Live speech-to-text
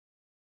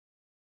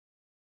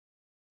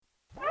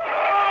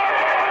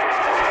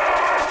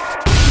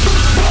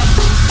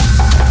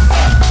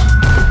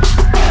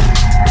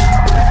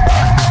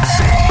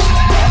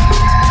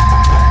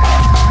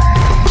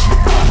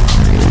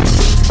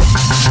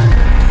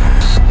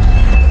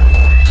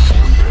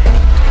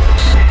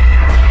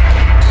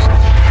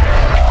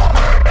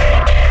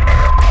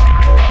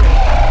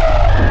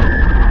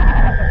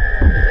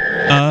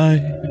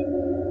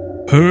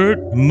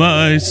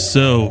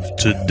myself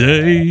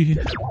today.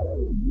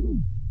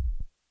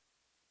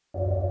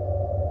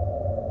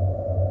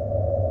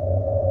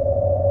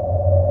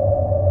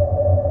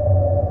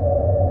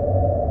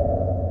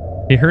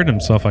 He heard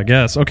himself, I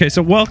guess. Okay,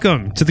 so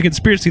welcome to the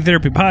Conspiracy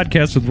Therapy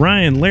Podcast with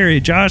Ryan,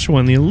 Larry, Joshua,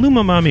 and the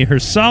Illumamami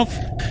herself,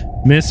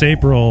 Miss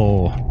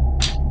April.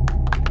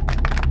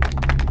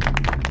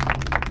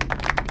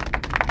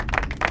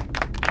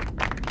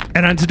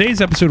 And on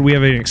today's episode, we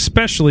have an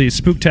especially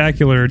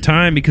spooktacular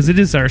time because it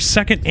is our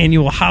second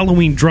annual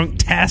Halloween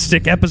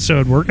Drunktastic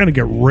episode. We're going to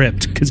get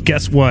ripped because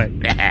guess what?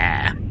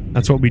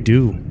 That's what we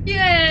do.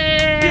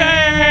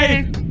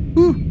 Yay!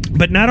 Woo.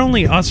 But not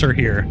only us are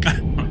here.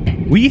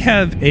 We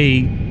have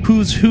a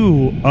who's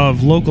who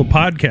of local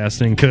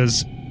podcasting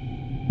because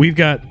we've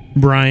got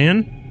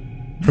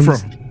Brian from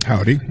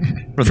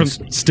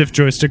Stiff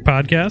Joystick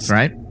Podcast.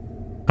 Right.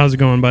 How's it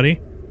going, buddy?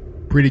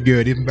 Pretty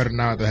good. Even better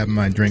now that I have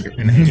my drink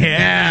in hand.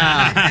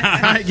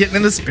 Yeah. Getting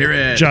in the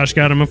spirit. Josh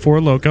got him a Four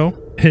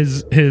Loko.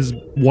 His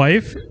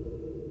wife,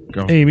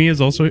 Amy, is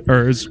also,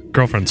 or his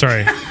girlfriend,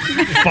 sorry.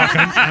 Fuck,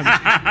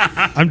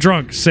 I'm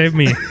drunk. Save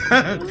me.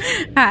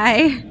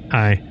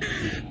 Hi.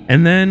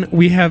 And then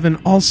we have an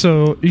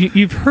also,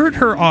 you've heard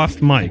her off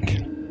mic.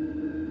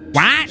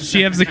 What?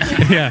 She has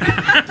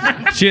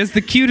she has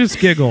the cutest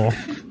giggle.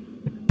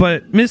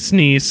 But Miss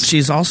Niece,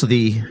 she's also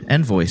the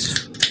end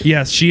voice.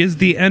 Yes, she is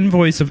the end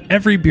voice of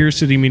every Beer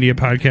City Media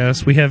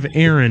podcast. We have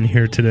Erin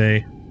here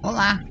today.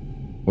 Hola.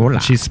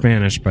 She's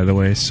Spanish, by the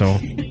way, so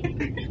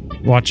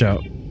watch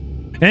out.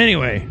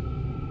 Anyway,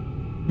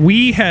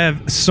 we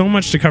have so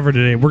much to cover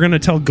today. We're going to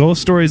tell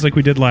ghost stories like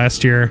we did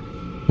last year.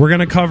 We're going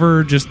to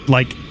cover just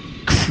like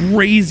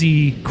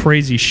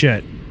crazy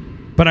shit.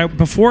 But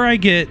before I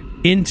get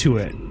into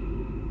it,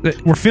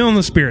 we're feeling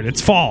the spirit.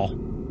 It's fall.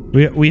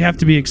 We have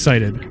to be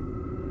excited.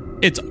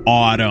 It's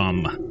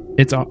autumn.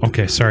 It's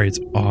okay. Sorry, it's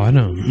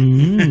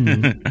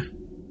autumn.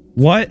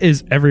 What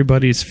is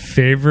everybody's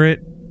favorite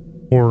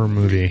horror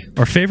movie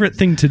or favorite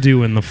thing to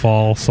do in the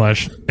fall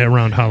 /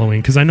 around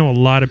Halloween? Because I know a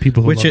lot of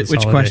people who love this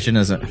which holiday. question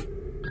is it?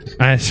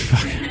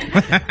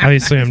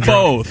 Obviously, I'm drunk.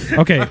 Both.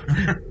 Okay,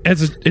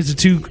 it's a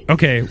two.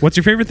 Okay, what's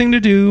your favorite thing to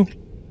do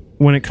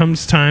when it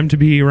comes time to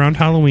be around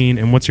Halloween,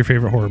 and what's your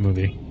favorite horror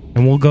movie?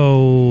 And we'll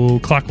go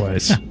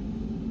clockwise.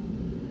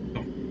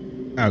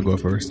 I'll go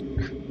first.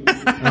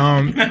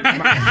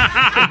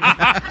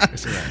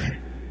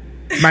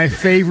 My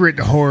favorite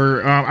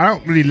horror. I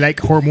don't really like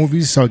horror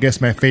movies, so I guess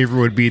my favorite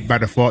would be by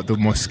default the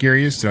most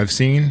scariest that I've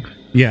seen.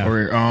 Yeah.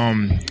 Or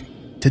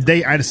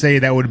today I'd say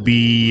that would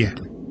be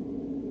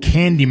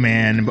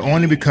Candyman, but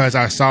only because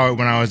I saw it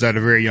when I was at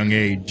a very young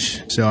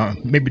age. So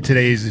maybe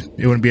today's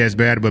it wouldn't be as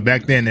bad, but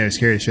back then it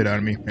scared the shit out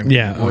of me.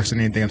 Yeah, worse than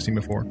anything I've seen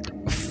before.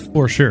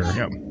 For sure.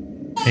 Yep.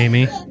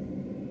 Amy.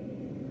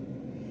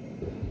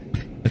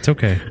 It's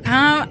okay.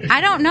 I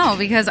don't know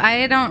because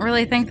I don't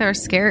really think they're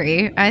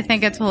scary. I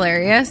think it's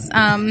hilarious.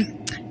 I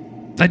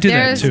do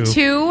that too. There's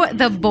two,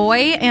 The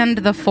Boy and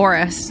The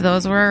Forest.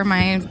 Those were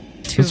my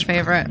two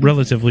favorite.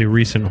 Relatively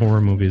recent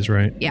horror movies,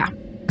 right? Yeah.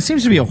 It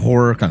seems to be a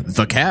horror.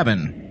 The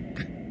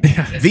Cabin.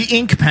 The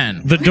Ink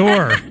Pen. The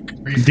Door.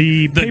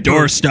 the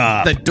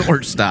doorstop. The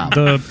doorstop.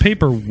 The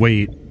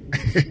paperweight.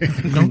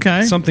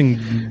 Okay.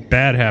 Something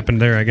bad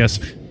happened there, I guess.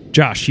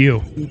 Josh,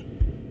 you.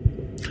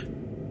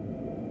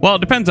 Well, it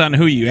depends on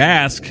who you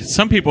ask.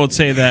 Some people would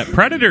say that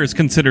Predator is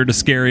considered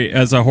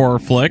as a horror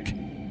flick.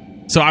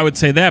 So I would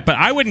say that, but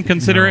I wouldn't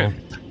consider it.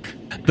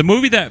 The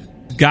movie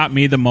that got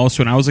me the most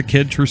when I was a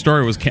kid, true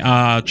story, was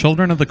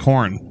Children of the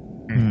Corn.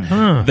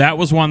 Huh. That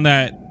was one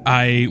that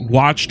I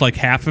watched like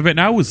half of it,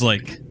 and I was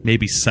like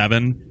maybe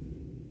 7.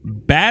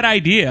 Bad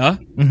idea,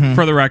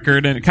 for the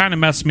record, and it kind of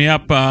messed me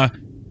up.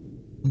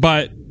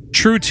 But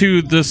true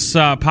to this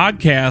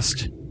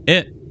podcast,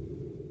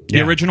 the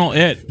original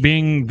It,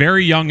 being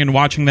very young and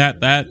watching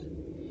that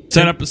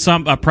set up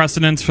some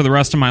precedents for the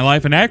rest of my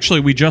life. And actually,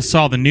 we just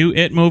saw the new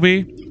It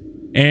movie,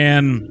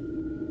 and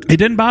it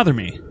didn't bother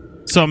me.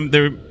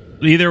 Either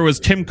it was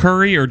Tim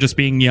Curry or just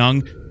being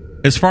young.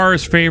 As far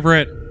as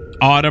favorite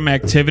autumn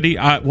activity,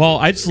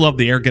 I just love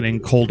the air getting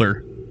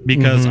colder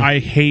because I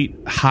hate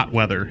hot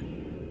weather.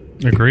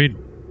 Agreed.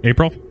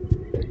 April?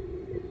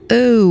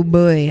 Oh,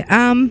 boy.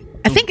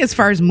 I think as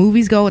far as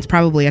movies go, it's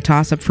probably a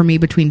toss-up for me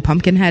between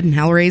Pumpkinhead and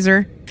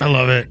Hellraiser. I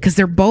love it. Because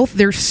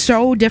they're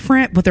so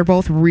different, but they're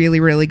both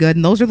really, really good.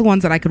 And those are the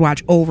ones that I could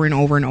watch over and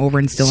over and over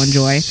and still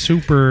enjoy.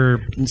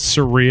 Super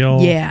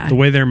surreal. Yeah. The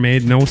way they're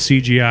made, no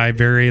CGI,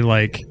 very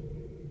like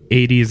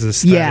 80s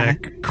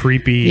aesthetic,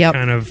 creepy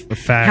kind of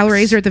effects.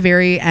 Hellraiser at the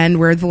very end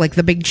where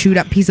the big chewed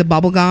up piece of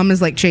bubble gum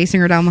is like chasing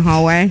her down the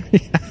hallway.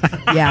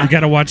 Yeah. You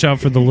got to watch out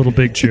for the little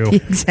big chew.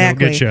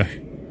 Exactly. It'll get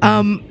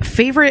you.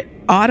 Favorite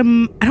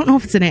autumn, I don't know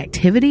if it's an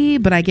activity,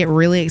 but I get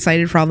really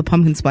excited for all the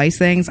pumpkin spice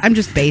things. I'm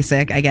just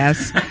basic, I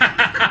guess.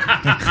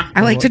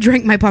 I like to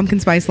drink my pumpkin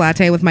spice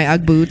latte with my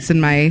Ugg boots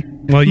and my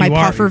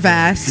puffer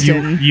vest.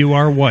 You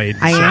are white.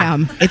 I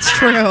am. It's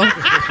true.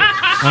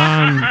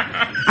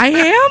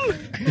 I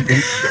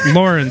am?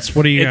 Lawrence,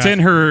 what do you It's got? in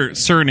her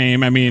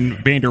surname. I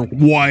mean, Vander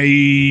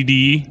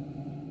Whitey.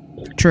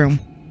 True.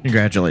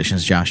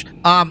 Congratulations, Josh.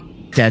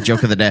 Dad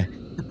joke of the day.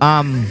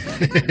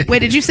 Wait,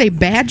 did you say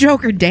bad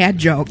joke or dad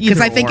joke?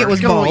 Because I think it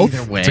was Go both.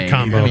 Either way. It's a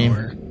combo. I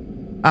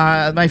mean,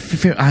 my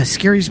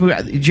scariest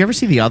movie. Did you ever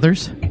see The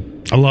Others?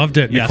 I loved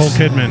it. Yes. Nicole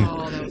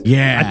Kidman.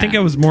 Yeah. I think I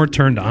was more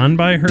turned on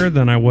by her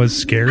than I was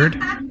scared.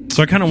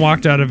 So I kind of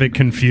walked out of it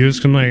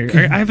confused. I'm like,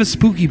 I have a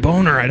spooky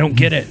boner. I don't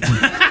get it.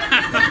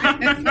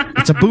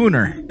 it's a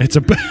booner. It's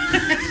a.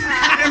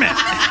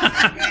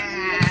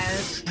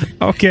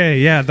 Okay,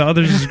 yeah, The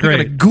Others is I got a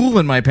great. ghoul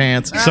in my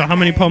pants. So how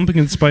many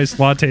pumpkin spice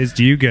lattes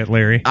do you get,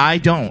 Larry? I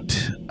don't.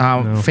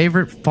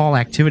 Favorite fall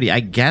activity, I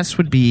guess,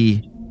 would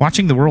be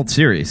watching the World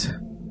Series.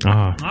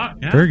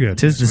 Very good.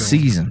 Tis the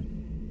season.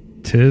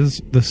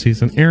 Tis the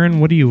season. Aaron,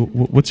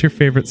 what's your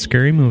favorite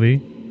scary movie?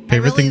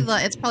 Favorite thing?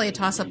 It's probably a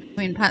toss up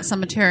between Pet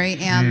Cemetery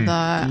and the.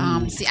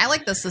 I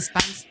like the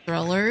suspense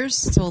thrillers.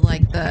 So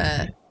like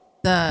the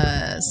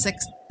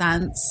Sixth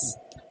Sense.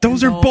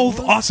 Those are both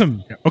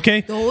awesome. Okay.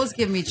 Those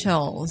give me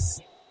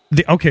chills.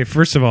 Okay,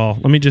 first of all,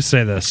 let me just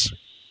say this.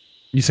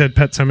 You said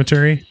Pet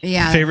Cemetery?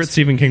 Yeah. Favorite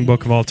Stephen King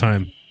book of all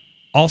time.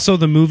 Also,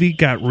 the movie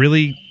got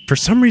really, for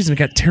some reason, it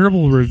got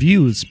terrible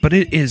reviews, but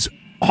it is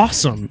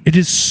awesome. It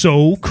is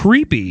so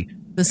creepy.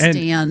 The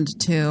Stand,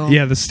 too.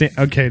 Yeah, The Stand.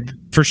 Okay,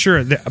 for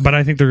sure. But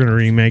I think they're going to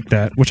remake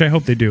that, which I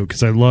hope they do,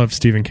 because I love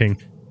Stephen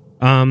King.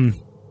 I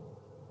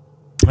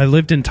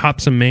lived in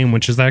Topsom, Maine,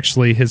 which is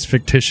actually his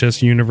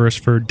fictitious universe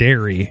for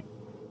dairy.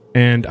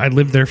 And I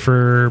lived there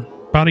for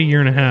about a year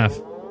and a half.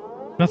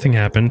 Nothing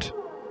happened.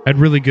 I had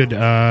really good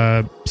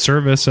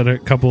service at a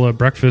couple of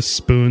breakfast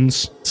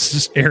spoons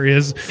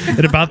areas.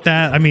 And about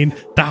that, I mean,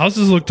 the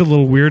houses looked a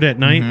little weird at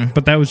night,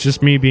 but that was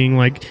just me being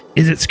like,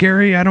 is it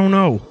scary? I don't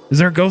know. Is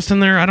there a ghost in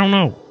there? I don't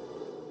know.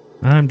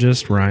 I'm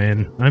just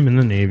Ryan. I'm in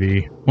the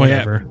Navy.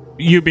 Whatever. Well,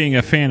 yeah, you being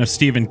a fan of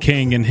Stephen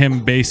King and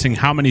him basing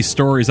how many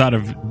stories out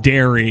of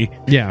dairy.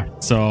 Yeah.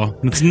 So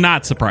it's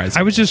not surprising.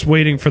 I was just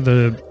waiting for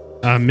the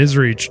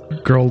misery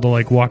girl to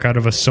like walk out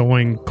of a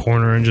sewing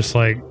corner and just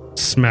like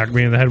smack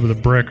me in the head with a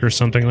brick or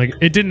something. Like,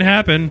 it didn't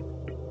happen,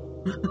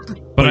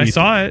 but I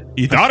saw it.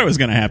 You thought it was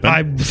going to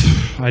happen.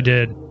 I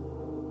did.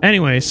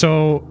 Anyway,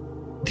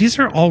 so these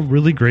are all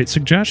really great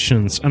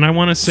suggestions, and I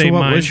want to say, So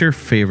what was your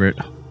favorite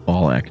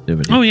fall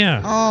activity? Oh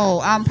yeah.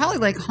 Oh, probably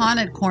like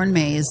haunted corn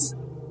maze.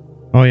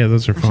 Oh yeah,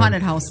 those are fun.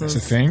 Haunted houses.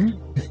 It's a thing?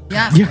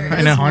 Yes, Yeah, there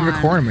I know, is haunted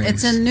one. corn maze.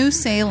 It's in New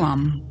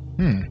Salem.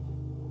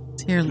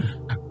 It's here,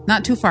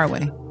 not too far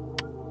away.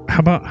 How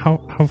about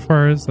how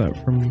far is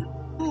that from?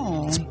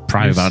 Oh,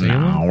 Probably about an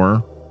Salem?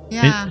 hour.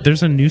 yeah.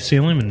 There's a New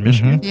Salem in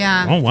Michigan.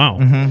 Yeah. Oh wow.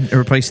 It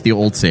replaced the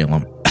old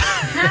Salem.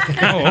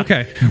 Oh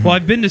okay. Well,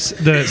 I've been to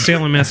the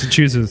Salem,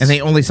 Massachusetts. And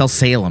they only sell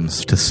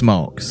Salems to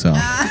smoke, so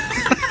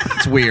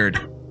it's weird.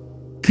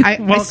 I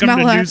Welcome smell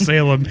to a, New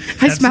Salem. I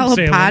Have smell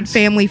some a pod Salems.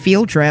 family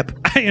field trip.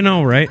 You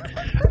know, right?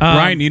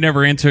 Ryan, you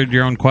never answered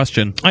your own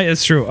question.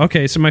 It's true.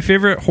 Okay, so my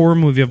favorite horror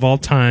movie of all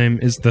time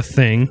is The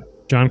Thing.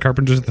 John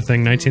Carpenter's The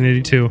Thing,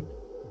 1982.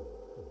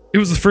 It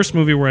was the first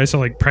movie where I saw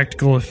like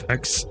practical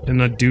effects and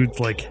a dude's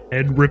like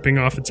head ripping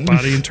off its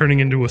body and turning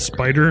into a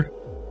spider.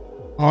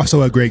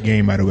 Also a great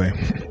game, by the way.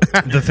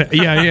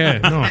 Yeah,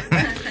 no.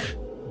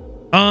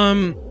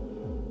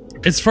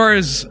 As far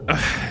as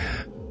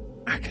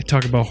I could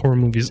talk about horror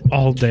movies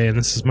all day, and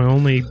this is my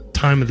only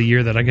time of the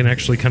year that I can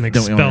actually kind of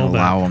Don't we expel only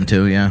that. allow them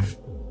to? Yeah.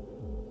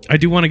 I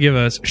do want to give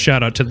a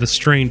shout out to The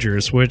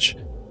Strangers, which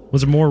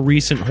was a more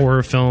recent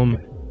horror film,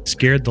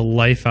 scared the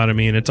life out of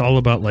me, and it's all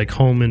about like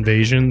home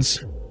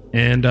invasions.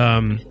 And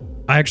I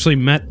actually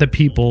met the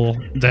people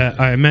that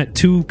I met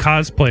two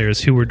cosplayers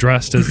who were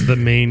dressed as the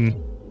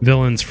main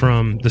villains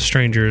from The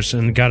Strangers,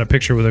 and got a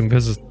picture with them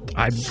because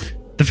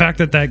the fact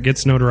that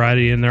gets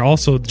notoriety, and they're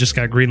also just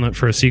got greenlit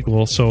for a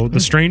sequel. So The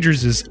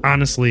Strangers is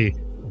honestly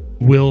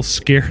will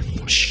scare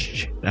the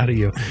shit out of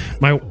you.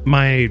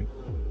 My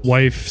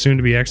wife, soon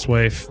to be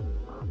ex-wife,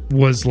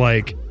 was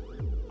like,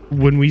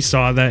 when we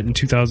saw that in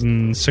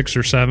 2006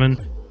 or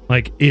 7,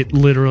 like it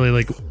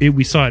literally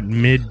we saw it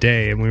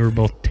midday and we were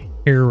both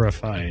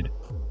terrified,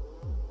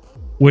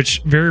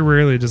 which very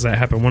rarely does that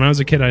happen. When I was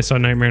a kid, I saw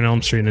Nightmare on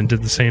Elm Street and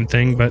did the same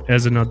thing, but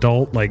as an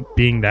adult, like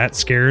being that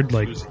scared,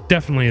 like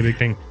definitely a big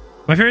thing.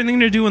 My favorite thing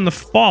to do in the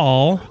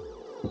fall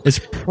is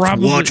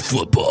probably Watch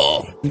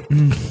football.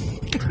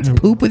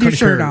 Poop with your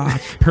shirt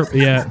off.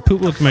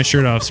 Poop with my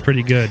shirt off is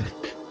pretty good.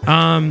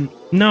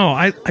 No,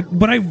 I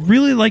what I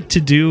really like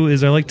to do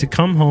is I like to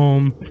come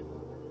home,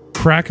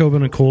 crack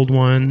open a cold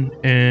one,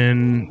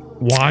 and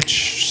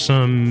watch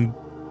some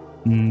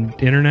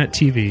internet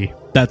TV.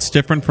 That's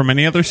different from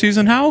any other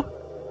season, how?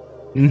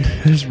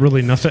 There's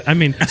really nothing. I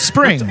mean,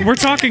 Spring. We're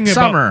talking about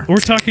Summer. We're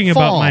talking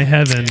about Fall. my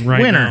heaven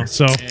right Winter. now.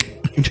 So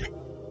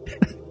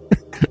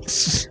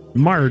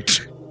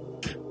March,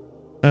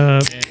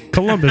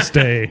 Columbus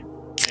Day.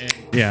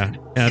 Yeah,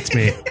 that's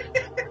me.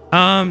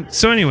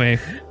 So anyway,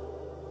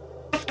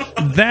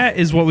 that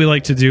is what we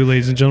like to do,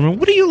 ladies and gentlemen.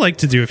 What do you like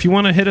to do? If you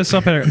want to hit us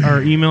up at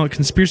our email at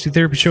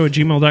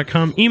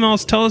conspiracytherapyshow@gmail.com, email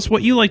us, tell us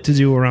what you like to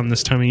do around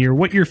this time of year,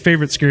 what your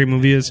favorite scary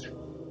movie is.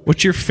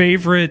 what your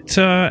favorite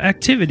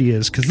activity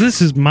is, because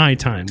this is my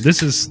time.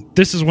 This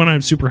is when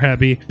I'm super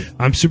happy.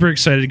 I'm super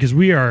excited because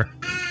we are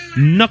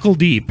knuckle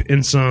deep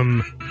in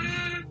some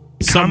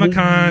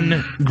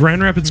Comic-Con,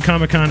 Grand Rapids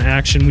Comic-Con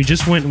action. We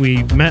just went,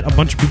 we met a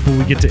bunch of people.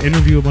 We get to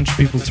interview a bunch of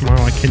people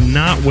tomorrow. I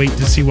cannot wait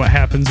to see what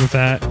happens with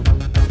that.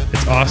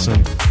 It's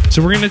awesome.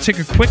 So we're going to take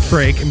a quick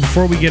break, and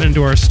before we get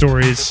into our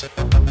stories,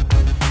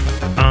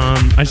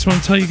 I just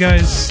want to tell you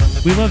guys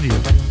we love you.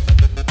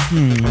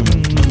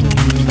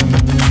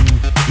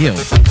 Ew.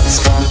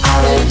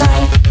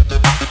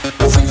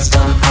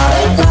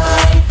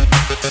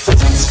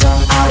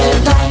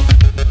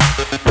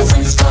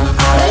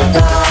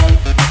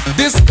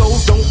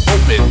 Discos don't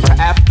open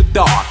till after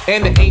dark,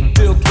 and it ain't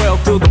till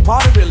 12 till the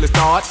party really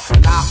starts.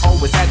 And I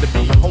always had to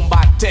be home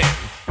by 10,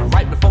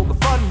 right before the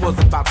fun was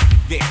about to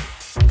begin.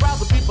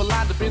 Crowds of people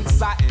lined up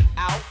inside and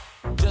out,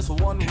 just for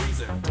one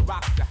reason, to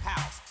rock the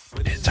house.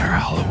 It's our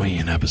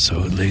Halloween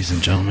episode, ladies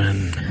and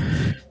gentlemen.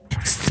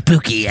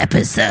 Spooky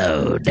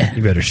episode.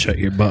 You better shut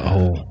your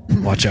butthole.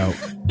 Watch out.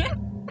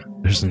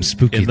 There's some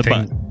spooky In the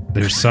thing.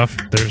 There's stuff.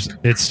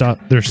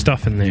 There's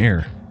stuff in the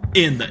air.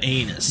 In the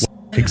anus.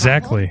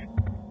 Exactly.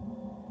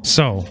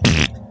 So,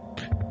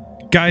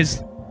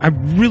 guys, I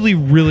really,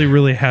 really,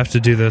 really have to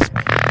do this.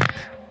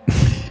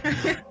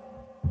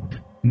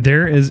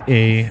 There is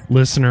a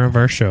listener of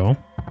our show.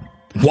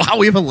 Wow,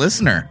 we have a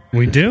listener.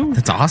 We do?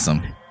 That's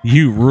awesome.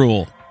 You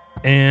rule.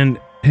 And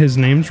his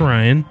name's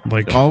Ryan.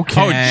 Like,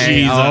 Okay. Oh,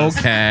 Jesus.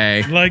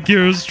 Okay. like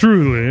yours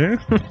truly.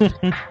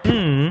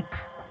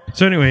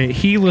 So anyway,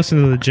 he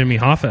listened to the Jimmy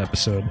Hoffa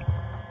episode.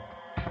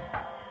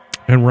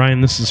 And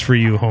Ryan, this is for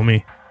you,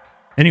 homie.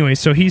 Anyway,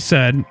 so he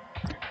said,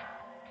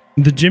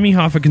 the Jimmy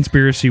Hoffa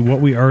conspiracy,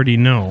 what we already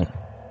know.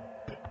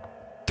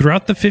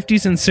 Throughout the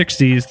 50s and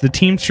 60s, the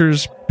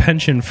Teamsters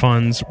pension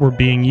funds were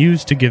being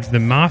used to give the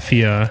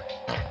mafia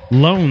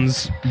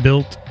loans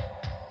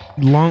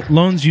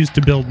used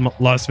to build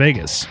Las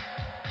Vegas.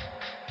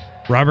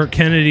 Robert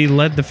Kennedy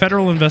led the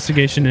federal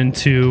investigation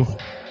into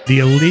the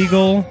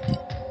illegal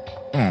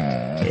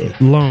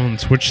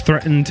loans, which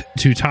threatened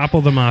to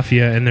topple the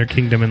mafia and their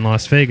kingdom in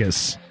Las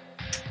Vegas.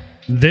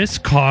 This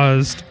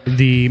caused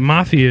the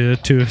mafia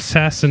to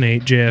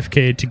assassinate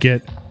JFK to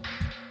get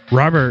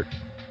Robert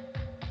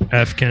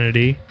F.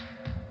 Kennedy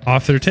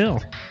off their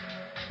tail.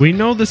 We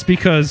know this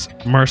because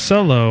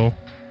Marcello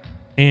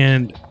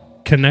and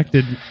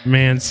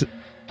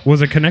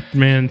was a connected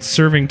man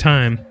serving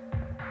time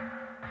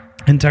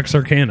in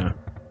Texarkana.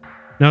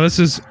 Now, this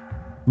is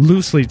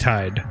loosely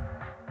tied,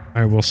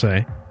 I will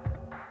say.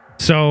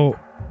 So,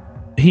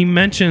 he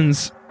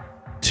mentions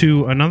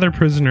to another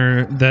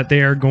prisoner that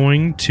they are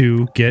going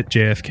to get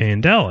JFK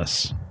in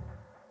Dallas.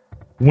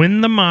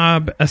 When the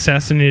mob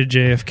assassinated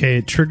JFK,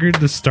 it triggered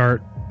the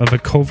start of a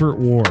covert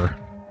war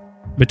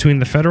between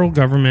the federal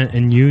government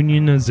and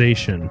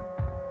unionization.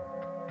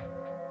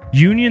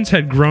 Unions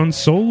had grown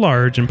so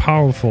large and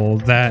powerful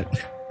that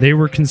they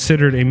were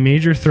considered a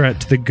major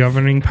threat to the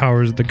governing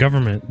powers of the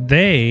government.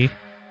 They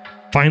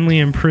finally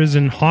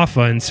imprisoned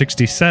Hoffa in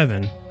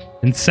 1967. In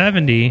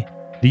 1970,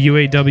 the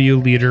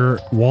UAW leader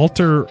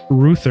Walter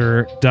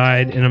Reuther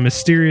died in a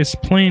mysterious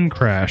plane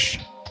crash.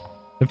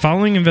 The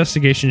following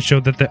investigation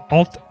showed that the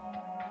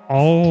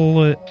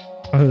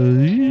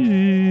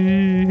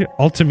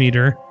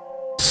altimeter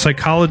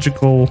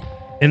psychological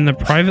in the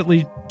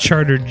privately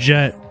chartered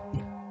jet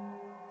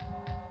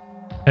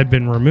had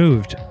been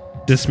removed,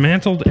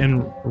 dismantled,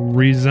 and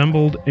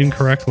reassembled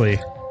incorrectly.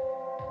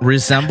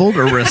 Resembled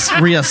or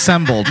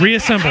reassembled?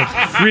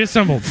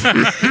 Reassembled.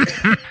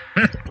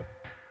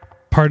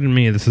 Pardon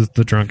me, this is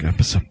the drunk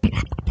episode.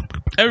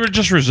 It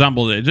just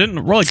resembled it. It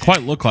didn't really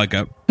quite look like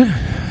it.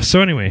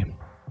 So anyway,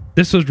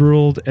 this was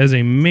ruled as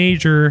a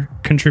major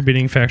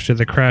contributing factor to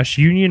the crash.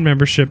 Union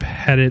membership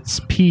had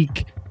its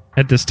peak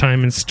at this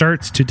time and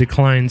starts to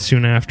decline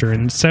soon after.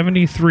 In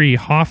 1973,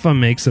 Hoffa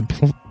makes a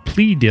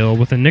plea deal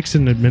with the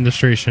Nixon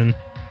administration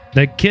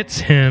that gets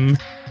him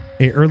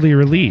an early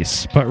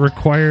release, but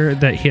require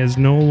that he has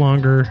no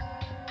longer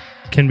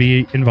can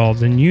be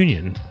involved in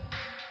union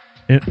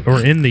or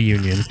in the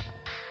union.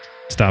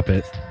 Stop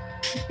it.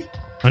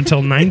 Until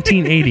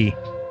 1980,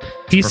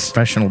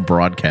 Professional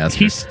broadcaster.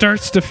 he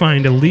starts to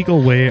find a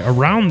legal way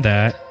around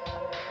that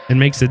and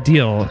makes a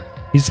deal.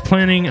 He's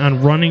planning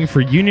on running for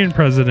union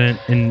president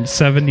in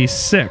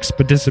 1976,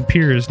 but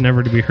disappears,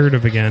 never to be heard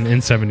of again, in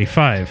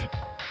 1975.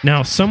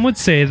 Now, some would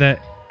say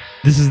that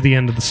this is the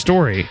end of the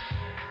story.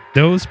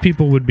 Those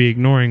people would be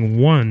ignoring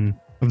one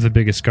of the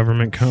biggest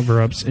government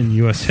cover-ups in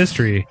U.S.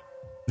 history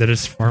that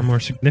is far more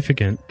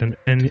significant than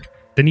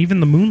even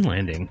the moon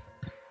landing.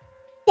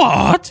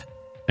 What?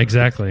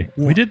 Exactly.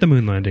 We did the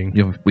moon landing.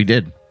 Yeah, we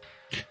did.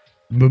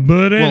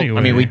 But anyway. Well,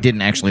 I mean, we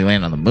didn't actually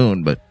land on the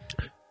moon, but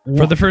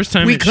For the first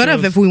time, We it could have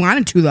shows if we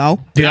wanted to, though.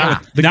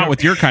 Not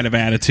with your kind of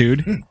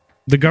attitude.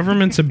 the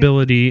government's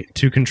ability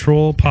to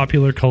control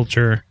popular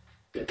culture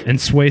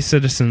and sway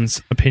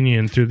citizens'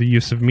 opinion through the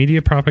use of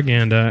media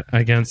propaganda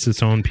against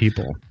its own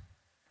people.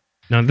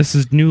 Now, this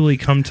has newly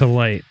come to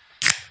light.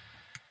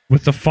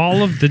 With the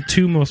fall of the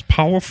two most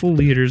powerful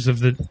leaders of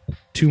the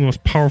two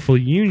most powerful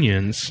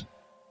unions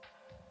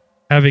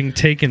having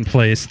taken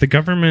place, the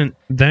government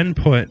then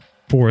put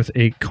forth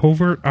a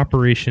covert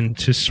operation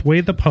to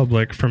sway the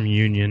public from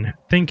union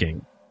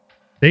thinking.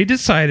 They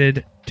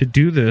decided to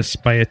do this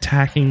by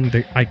attacking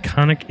the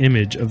iconic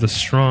image of the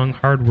strong,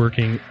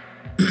 hardworking,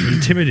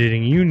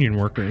 intimidating union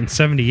worker. In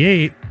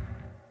 1978,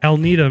 Al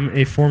Needham,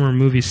 a former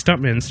movie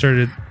stuntman,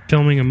 started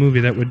filming a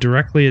movie that would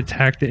directly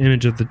attack the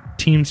image of the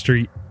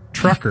Teamster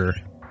trucker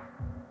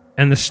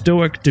and the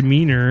stoic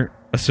demeanor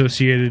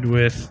associated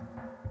with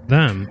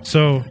them.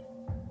 So,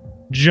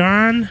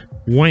 John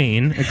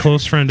Wayne, a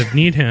close friend of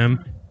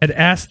Needham, had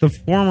asked the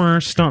former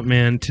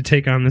stuntman to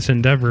take on this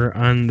endeavor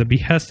on the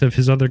behest of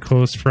his other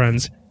close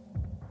friends,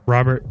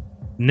 Richard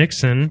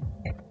Nixon,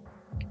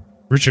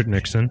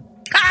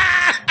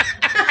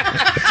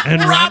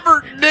 and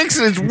Robert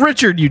Nixon is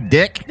Richard, you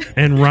dick.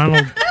 and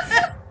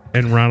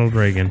Ronald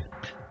Reagan.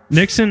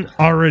 Nixon,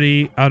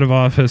 already out of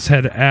office,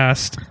 had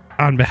asked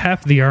on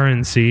behalf of the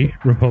RNC,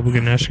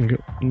 Republican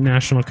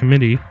National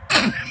Committee,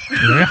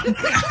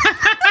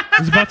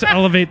 was about to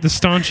elevate the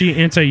staunchy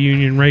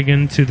anti-union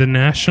Reagan to the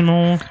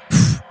national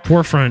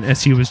forefront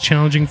as he was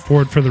challenging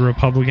Ford for the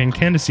Republican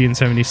candidacy in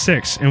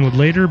 1976 and would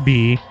later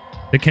be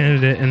the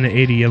candidate in the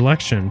 1980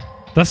 election.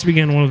 Thus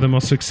began one of the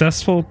most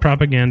successful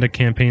propaganda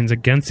campaigns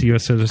against the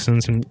U.S.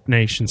 citizens in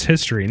nation's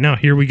history. Now,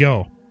 here we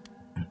go.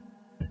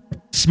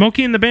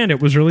 Smokey and the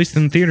Bandit was released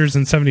in theaters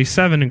in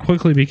 1977 and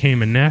quickly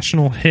became a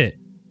national hit.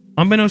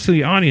 Unbeknownst to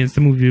the audience,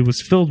 the movie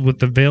was filled with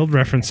the veiled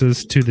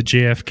references to the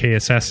JFK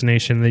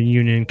assassination and the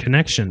Union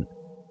connection.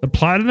 The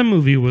plot of the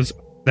movie was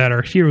that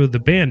our hero, the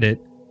Bandit,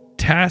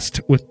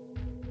 tasked with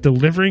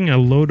delivering a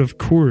load of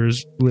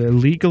Coors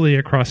illegally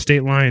across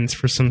state lines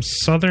for some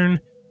southern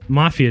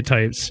mafia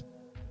types.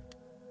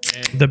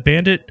 The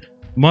Bandit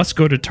must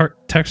go to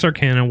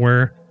Texarkana,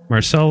 where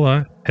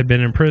Marcella had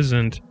been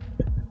imprisoned,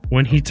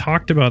 when he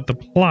talked about the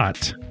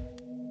plot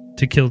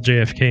to kill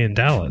JFK in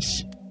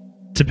Dallas.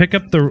 To pick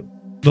up the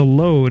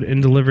load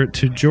and deliver it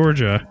to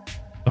Georgia,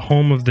 the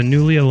home of the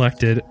newly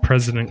elected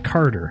President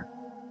Carter.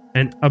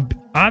 And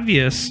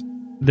obvious,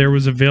 there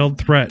was a veiled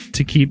threat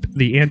to keep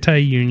the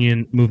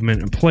anti-union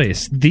movement in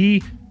place.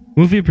 The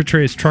movie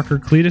portrays trucker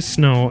Cletus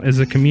Snow as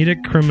a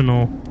comedic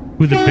criminal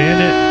who the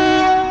bandit...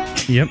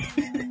 Yep.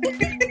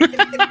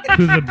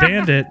 who the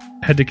bandit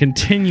had to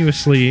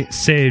continuously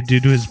save due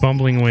to his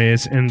bumbling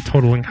ways and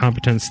total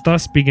incompetence.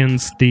 Thus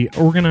begins the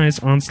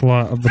organized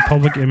onslaught of the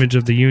public image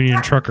of the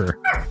union trucker.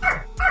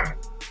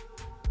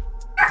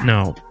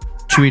 No.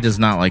 Chewie does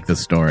not like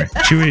this story.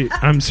 Chewie,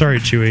 I'm sorry,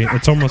 Chewie.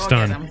 It's almost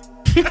done.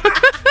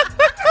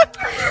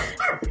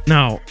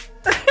 Now,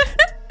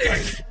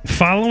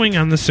 following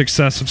on the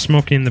success of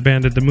Smokey and the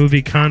Bandit, the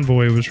movie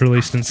Convoy was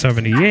released in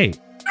 1978.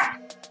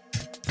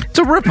 It's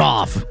a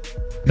ripoff.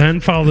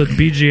 Then followed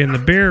BJ and the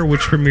Bear,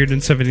 which premiered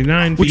in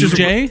 1979. Which is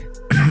BJ?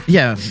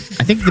 Yeah,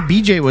 I think the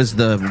BJ was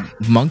the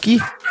monkey.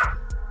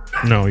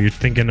 No, you're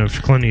thinking of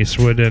Clint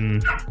Eastwood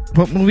and...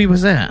 What movie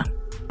was that?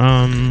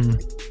 I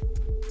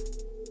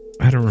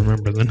don't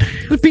remember the name.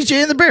 It was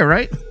BJ and the Bear,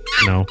 right?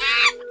 No.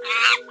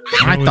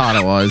 I thought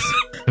it was.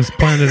 It was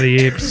Planet of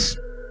the Apes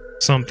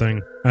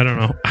something. I don't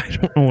know. I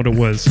don't know what it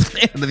was.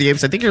 Planet of the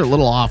Apes. I think you're a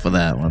little off of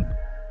that one.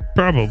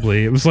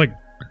 Probably. It was like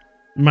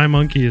My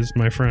Monkey is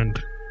My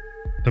Friend.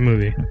 The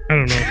movie. I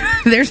don't know.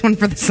 There's one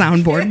for the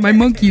soundboard. My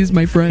monkey is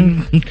my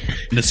friend.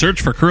 The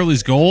Search for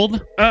Curly's Gold?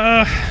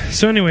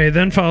 So anyway,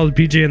 then followed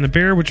BJ and the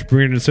Bear, which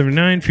premiered in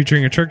 1979,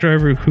 featuring a truck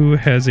driver who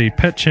has a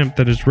pet chimp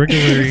that is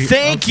regularly...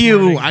 Thank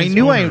you! I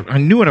knew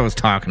what I was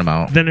talking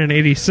about. Then in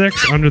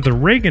 1986, under the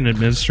Reagan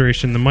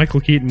administration, the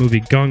Michael Keaton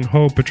movie Gung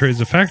Ho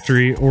portrays a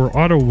factory or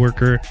auto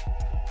worker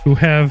who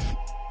have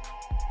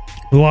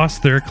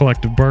lost their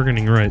collective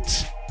bargaining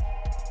rights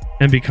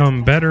and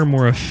become better,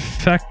 more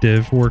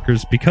effective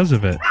workers because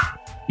of it.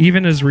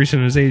 Even as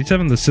recent as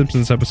 87, The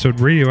Simpsons episode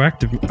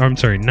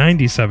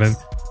 97th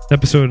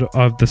episode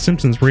of The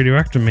Simpsons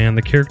Radioactive Man,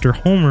 the character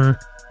Homer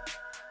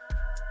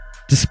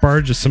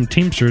disparages some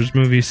Teamsters.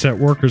 Movie set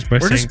workers by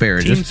saying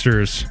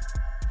Teamsters,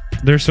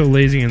 they're so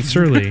lazy and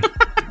surly.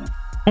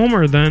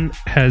 Homer then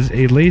has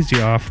a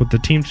lazy off with the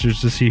Teamsters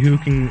to see who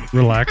can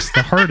relax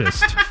the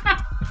hardest.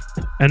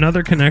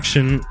 Another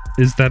connection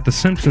is that The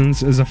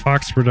Simpsons is a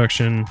Fox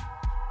production,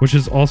 which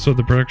is also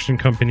the production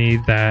company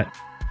that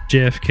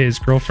JFK's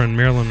girlfriend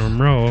Marilyn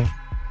Monroe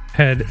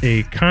had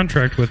a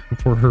contract with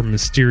before her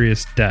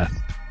mysterious death.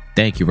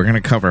 Thank you. We're going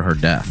to cover her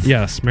death.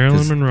 Yes,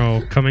 Marilyn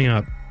Monroe coming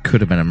up.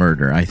 Could have been a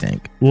murder, I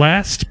think.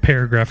 Last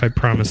paragraph, I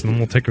promise, and then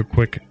we'll take a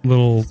quick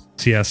little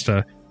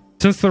siesta.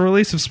 Since the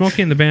release of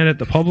Smokey and the Bandit,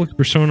 the public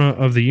persona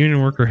of the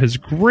union worker has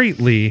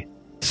greatly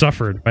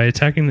suffered by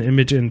attacking the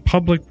image and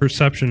public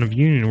perception of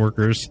union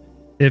workers.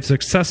 They have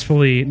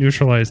successfully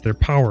neutralized their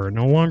power.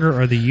 No longer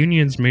are the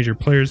unions major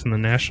players in the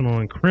national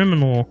and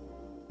criminal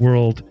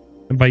world,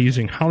 and by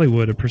using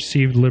Hollywood, a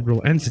perceived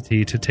liberal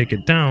entity, to take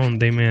it down,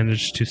 they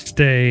manage to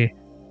stay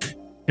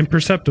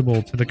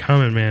imperceptible to the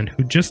common man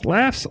who just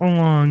laughs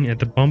along at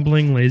the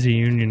bumbling, lazy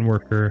union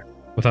worker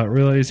without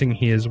realizing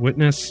he is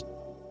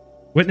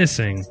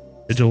witnessing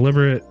the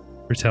deliberate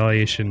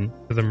retaliation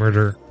for the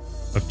murder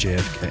of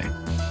JFK.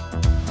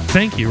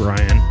 Thank you,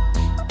 Ryan.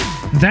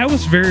 That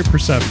was very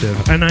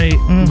perceptive, and I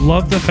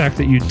love the fact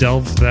that you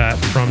delved that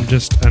from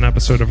just an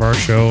episode of our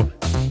show,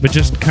 but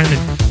just kind of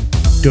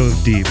dove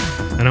deep.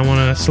 And I want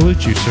to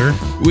salute you, sir.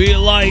 We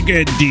like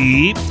it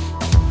deep.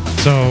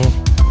 So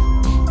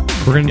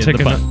we're gonna take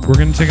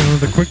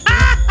another quick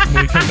break.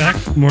 When we come back,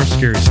 more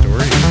scary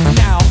stories.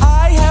 Now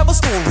I have a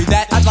story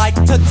that I'd like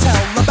to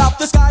tell about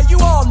this guy you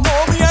all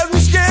know me as me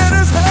scared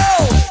as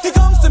hell. He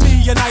comes to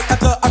me a night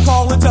after I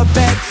call into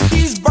bed.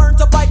 He's burnt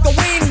up like a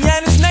weenie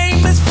and his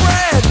name is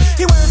Fred.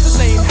 He wears the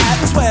same hat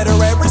and sweater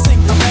every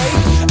single day,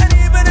 and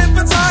even if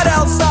it's hot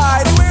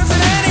outside, he wears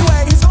it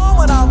anyway. He's gone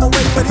when I'm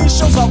awake, but he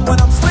shows up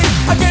when I'm asleep.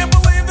 I can't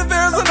believe that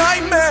there's a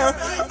nightmare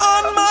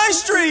on my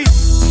street.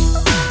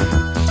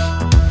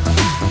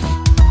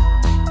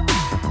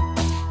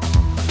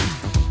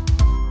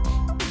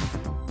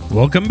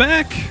 Welcome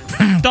back.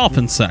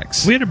 Dolphin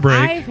sex. We had a break.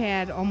 I've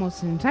had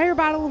almost an entire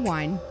bottle of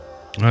wine.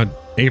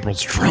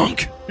 April's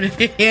drunk.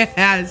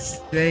 Yes.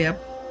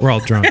 Yep. We're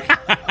all drunk.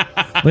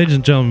 Ladies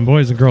and gentlemen,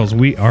 boys and girls,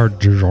 we are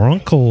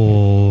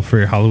drunkle for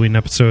your Halloween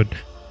episode.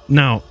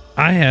 Now,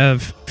 I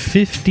have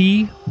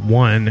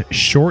 51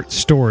 short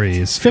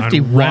stories.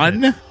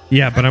 51?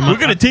 Yeah, but We're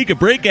gonna take a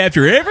break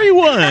after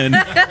everyone.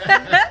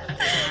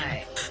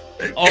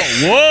 Oh,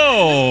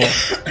 whoa!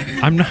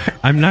 I'm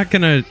not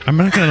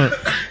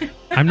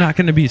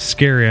gonna be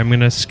scary. I'm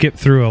gonna skip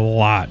through a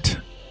lot.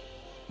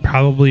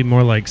 Probably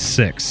more like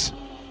 6.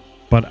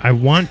 But I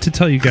want to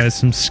tell you guys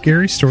some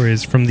scary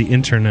stories from the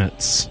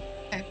internets.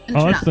 Okay,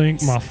 I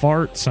think my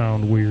farts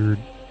sound weird.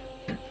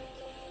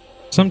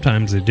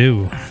 Sometimes they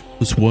do.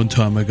 This one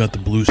time I got the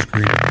blue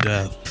screen of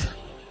death.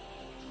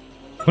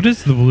 What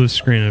is the blue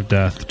screen of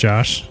death,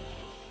 Josh?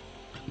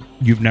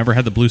 You've never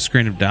had the blue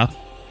screen of death?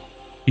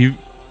 I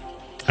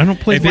don't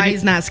play. That's why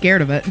he's not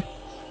scared of it.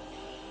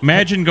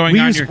 Imagine going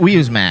on your... We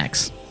use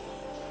Max.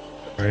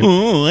 Right?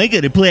 Oh, I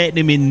got a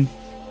platinum in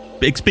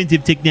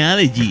expensive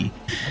technology.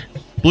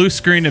 Blue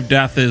screen of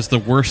death is the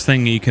worst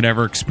thing you could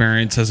ever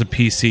experience as a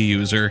PC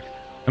user.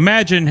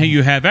 Imagine how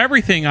you have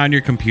everything on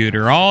your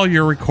computer, all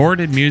your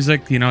recorded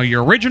music,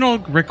 your original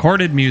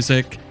recorded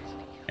music,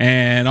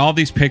 and all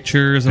these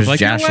pictures of There's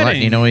Josh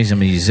letting you know he's a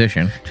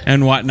musician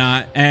and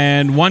whatnot.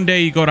 And one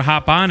day you go to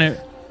hop on it,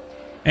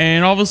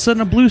 and all of a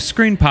sudden a blue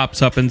screen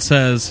pops up and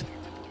says,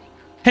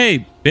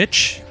 "Hey,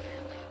 bitch,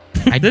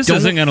 this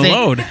isn't going to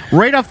load."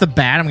 Right off the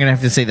bat, I'm going to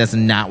have to say that's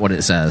not what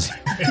it says.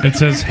 It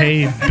says,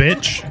 "Hey,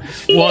 bitch."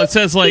 Well, it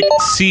says like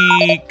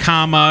C,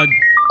 comma,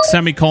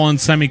 semicolon,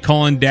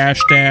 semicolon, dash,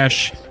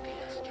 dash,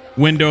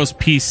 Windows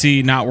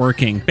PC not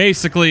working.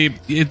 Basically,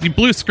 the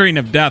blue screen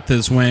of death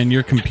is when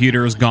your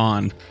computer is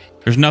gone.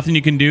 There's nothing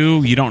you can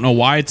do. You don't know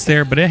why it's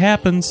there, but it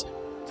happens.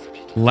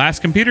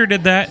 Last computer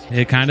did that.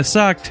 It kind of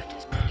sucked.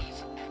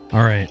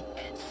 All right.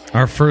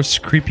 Our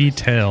first creepy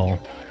tale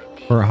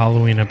for a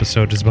Halloween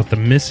episode is about the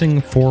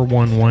missing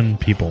 411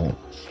 people.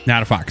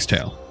 Not a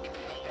foxtail.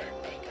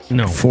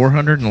 No.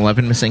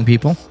 411 missing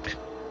people?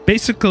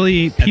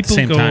 Basically,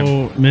 people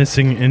go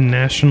missing in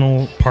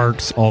national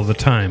parks all the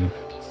time.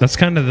 That's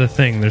kind of the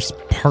thing. There's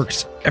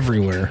parks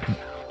everywhere.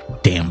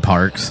 Damn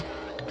parks.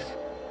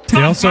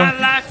 They also, my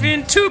life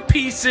in 2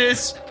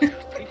 pieces.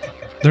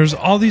 There's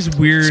all these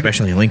weird...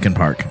 Especially Lincoln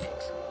Park.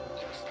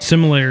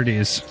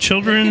 Similarities.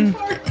 Children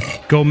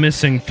go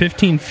missing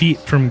 15 feet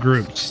from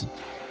groups.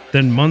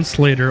 Then months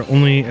later,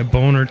 only a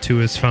bone or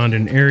two is found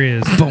in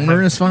areas...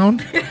 Boner is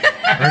found?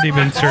 Already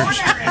been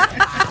searched.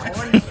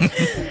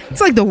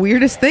 It's like the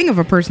weirdest thing of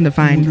a person to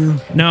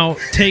find. Now,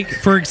 take,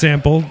 for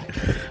example,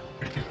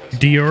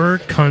 Dior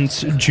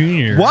Kuntz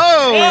Jr.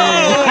 Whoa!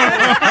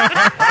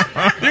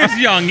 There's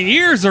young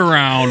ears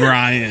around,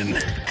 Ryan.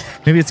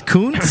 Maybe it's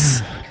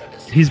Kuntz?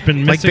 He's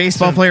been missing... Like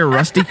baseball player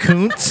Rusty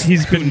Kuntz?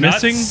 He's been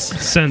missing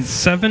since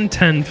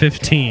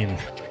 7/10/15.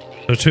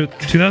 So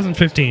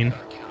 2015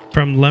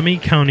 from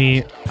Lemhi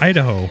County,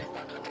 Idaho.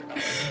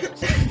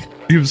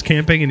 He was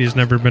camping and he's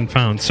never been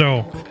found.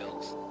 So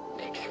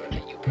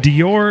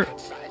Dior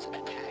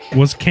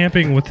was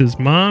camping with his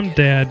mom,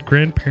 dad,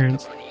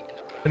 grandparents,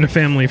 and a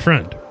family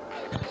friend.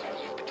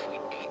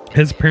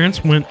 His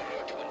parents went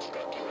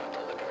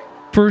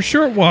for a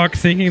short walk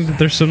thinking that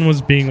their son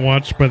was being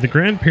watched by the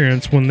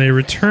grandparents. When they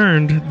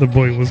returned, the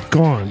boy was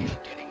gone.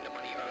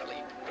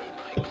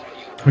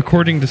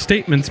 According to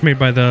statements made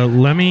by the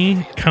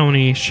Lemhi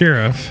County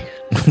Sheriff.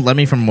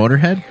 Lemmy from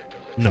Motorhead?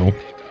 No.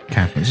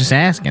 Okay, I was just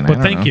asking. But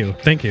thank you.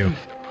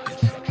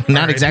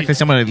 Not exactly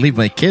someone I'd leave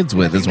my kids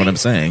with, is what I'm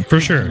saying.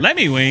 For sure.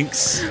 Lemmy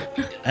winks.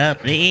 A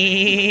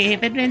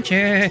brave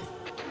adventure.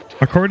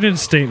 According to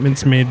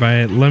statements made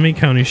by Lemhi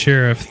County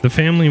Sheriff, the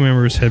family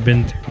members had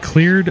been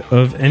cleared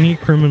of any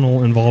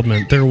criminal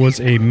involvement. There was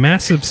a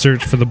massive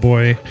search for the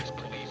boy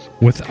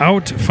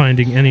without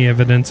finding any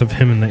evidence of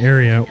him in the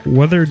area.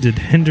 Weather did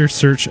hinder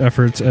search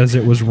efforts as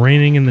it was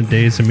raining in the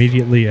days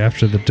immediately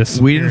after the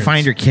disappearance. We didn't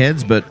find your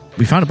kids, but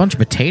we found a bunch of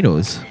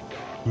potatoes.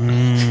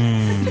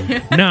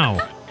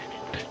 Now,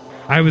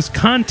 I was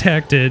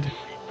contacted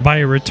by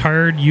a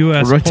retired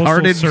U.S. Postal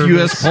Service.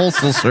 U.S.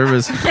 Postal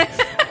Service.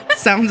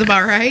 Sounds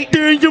about right.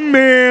 There's a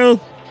mail.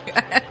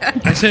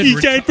 I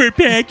said for a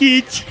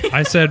package.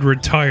 I said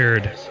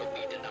retired.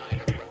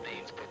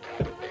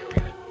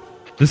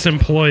 This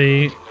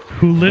employee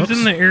who lived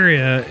in the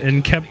area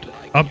and kept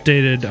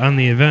updated on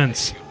the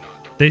events.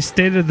 They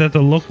stated that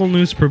the local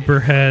newspaper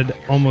had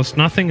almost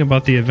nothing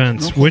about the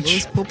events,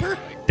 which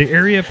the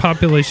area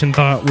population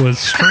thought was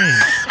strange.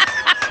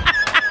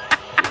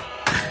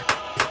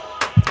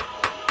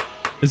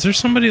 Is there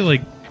somebody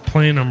like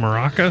playing a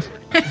maraca?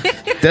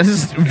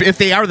 If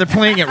they are, they're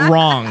playing it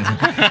wrong.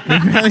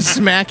 They're really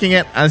smacking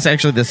it. That's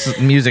actually this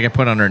music I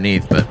put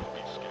underneath, but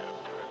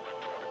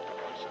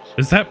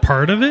Is that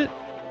part of it?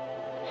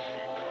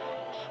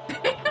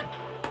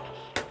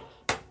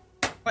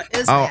 What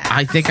is oh, that?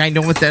 I think I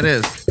know what that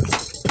is.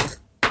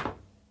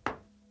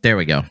 There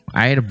we go.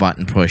 I had a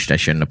button pushed I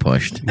shouldn't have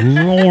pushed.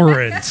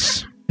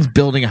 Lawrence. I was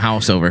building a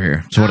house over here.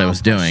 That's what I was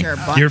doing. Sure,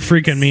 You're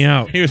freaking me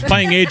out. He was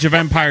playing Age of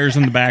Empires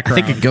in the I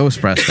background. think a ghost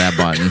pressed that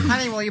button.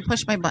 Honey, will you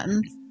push my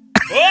buttons?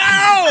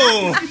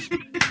 Whoa!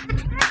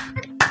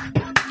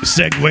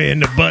 Segue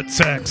into butt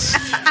sex.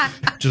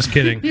 Just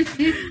kidding.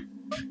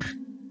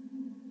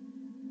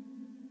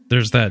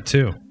 There's that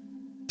too.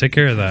 Take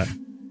care of that.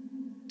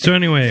 So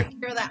anyway,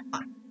 Hear that?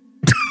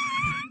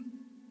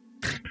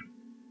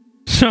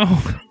 so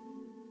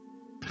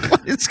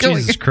It's going.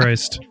 Jesus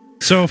Christ.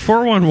 So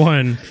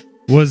 411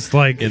 was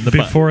like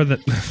before that.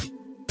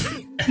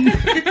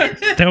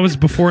 That was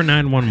before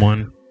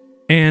 911.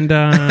 And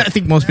I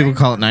think most people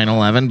call it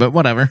 9/11, but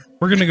whatever.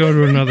 we're gonna go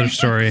to another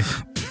story.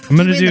 I'm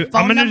gonna You mean do. the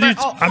phone I'm gonna number?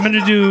 do. Oh, I'm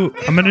gonna oh, do.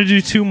 I'm gonna do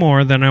two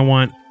more. Then I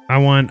want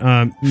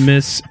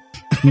Miss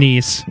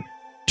Niece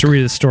to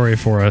read a story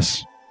for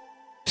us.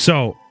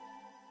 So,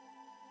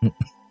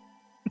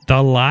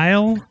 the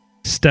Lyle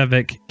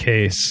Stevick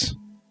case.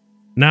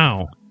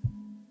 Now,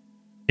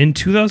 in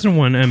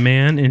 2001, a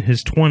man in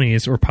his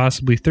 20s or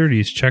possibly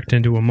 30s checked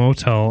into a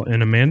motel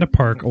in Amanda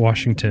Park,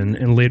 Washington,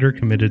 and later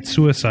committed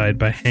suicide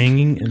by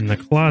hanging in the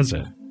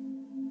closet.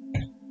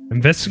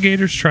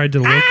 Investigators tried to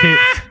locate...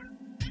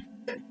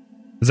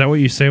 Is that what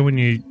you say when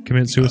you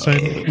commit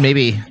suicide?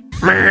 Maybe.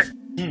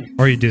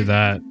 Or you do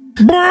that?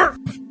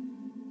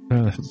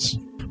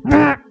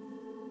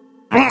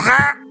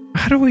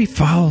 How do we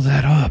follow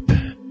that up?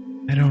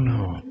 I don't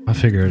know. I'll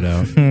figure it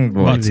out. One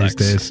Butt of these sex.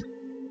 days.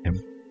 Yeah.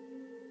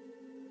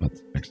 Butt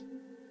sex.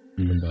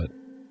 Human butt.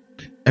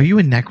 Are you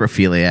a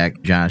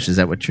necrophiliac, Josh? Is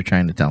that what you're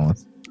trying to tell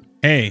us?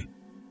 Hey,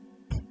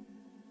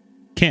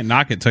 can't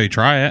knock it till you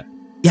try it.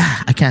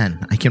 Yeah, I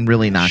can. I can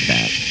really knock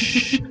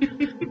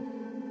that.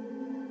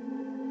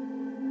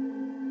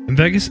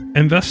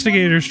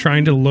 Investigators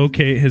trying to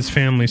locate his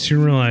family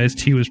soon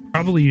realized he was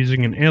probably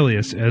using an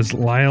alias as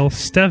Lyle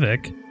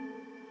Stevick.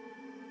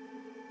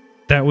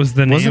 That was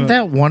the name.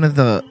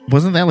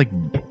 Wasn't that like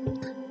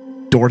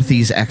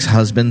Dorothy's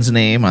ex-husband's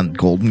name on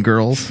Golden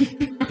Girls?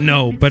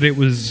 No, but it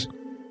was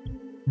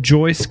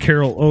Joyce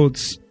Carol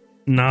Oates'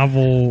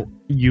 novel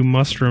You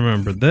Must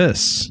Remember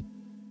This.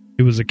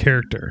 It was a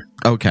character.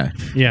 Okay.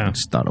 Yeah. I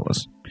just thought it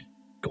was.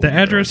 The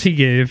address he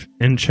gave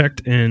and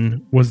checked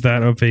in was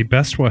that of a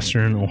Best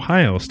Western,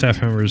 Ohio.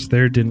 Staff members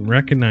there didn't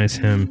recognize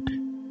him.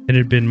 It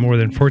had been more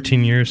than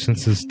 14 years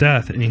since his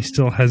death, and he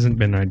still hasn't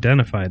been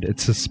identified.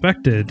 It's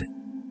suspected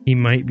he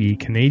might be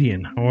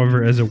Canadian.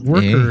 However, as a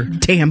worker,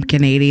 Damn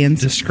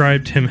Canadians.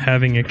 described him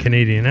having a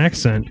Canadian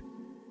accent.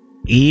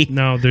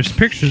 Now, there's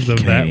pictures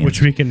of that,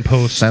 which we can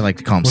post. I like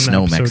to call them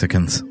when the snow episode-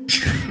 Mexicans.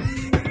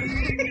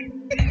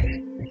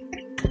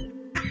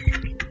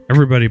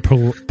 Everybody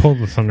pull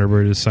the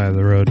Thunderbird to the side of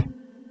the road.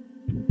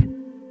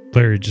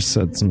 Larry just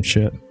said some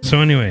shit. So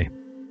anyway.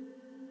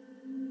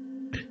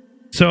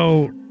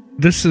 So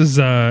this is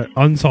a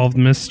unsolved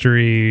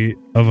mystery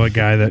of a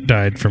guy that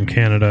died from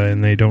Canada,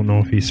 and they don't know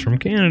if he's from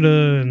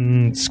Canada,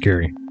 and it's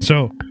scary.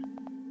 So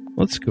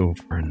let's go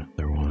for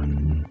another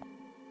one.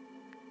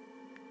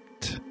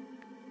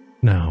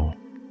 Now.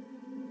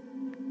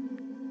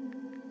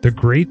 The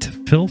Great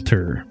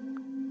Filter.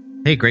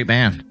 Hey, great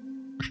band.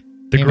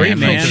 The Hey, Great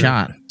man, Filter.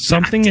 shot.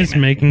 Something is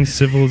making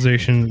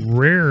civilization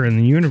rare in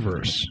the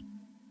universe.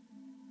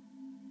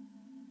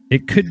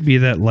 It could be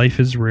that life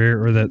is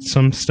rare or that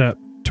some step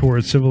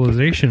towards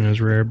civilization is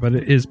rare, but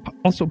it is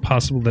also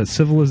possible that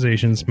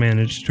civilizations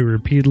manage to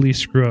repeatedly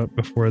screw up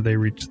before they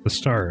reach the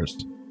stars.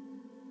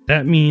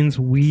 That means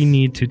we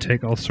need to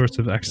take all sorts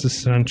of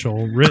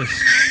existential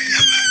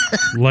risks,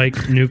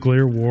 like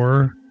nuclear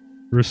war,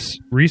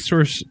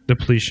 resource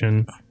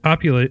depletion,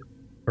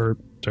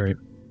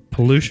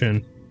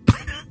 pollution,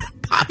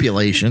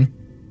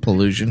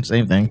 pollution,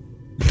 same thing.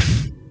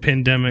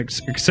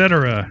 pandemics,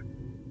 etc.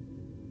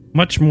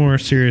 Much more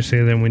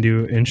seriously than we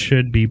do, and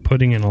should be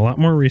putting in a lot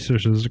more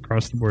resources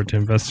across the board to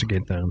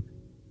investigate them.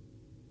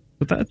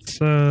 But that's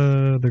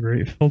the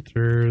Great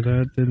Filter.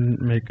 That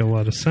didn't make a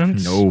lot of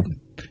sense. No.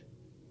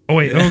 Oh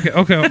wait. Okay.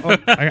 Oh,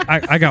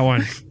 I got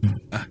one.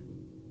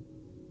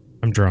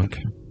 I'm drunk,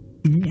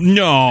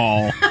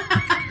 No.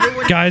 They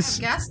would guys.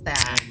 have guessed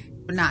that.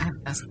 Would not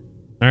have guessed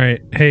that. All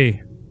right.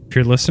 Hey, if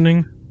you're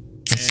listening,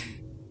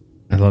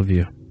 I love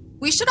you.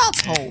 We should all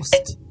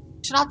toast.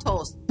 Should all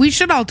toast. We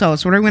should all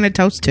toast. What are we going to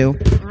toast to?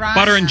 Ryan.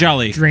 Butter and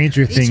jelly.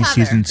 Stranger Each Things other.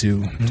 season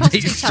 2. Toast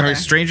each other.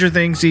 Stranger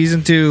Things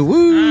season 2. Woo!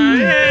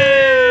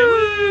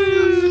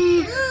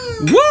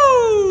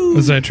 Woo!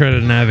 As I try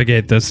to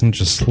navigate this and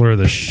just slur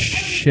the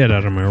shit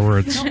out of my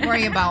words. Don't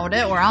worry about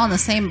it. We're all in the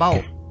same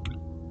boat.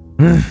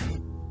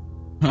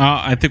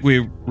 I think we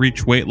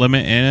reached weight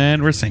limit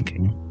and we're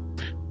sinking.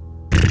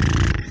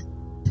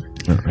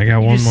 I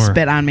got one Just more.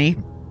 spit on me.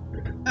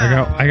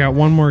 I got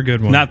one more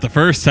good one. Not the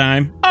first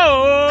time.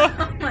 Oh!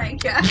 Oh my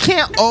god. You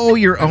can't owe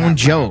your own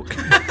joke.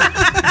 You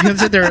can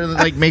sit there and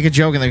like make a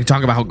joke and then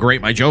talk about how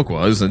great my joke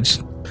was. And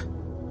just,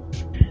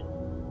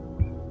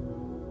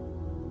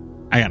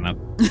 I got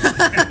nothing.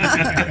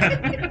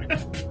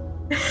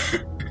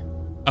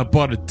 I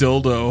bought a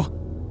dildo.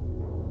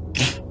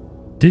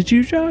 Did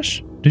you,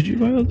 Josh? Did you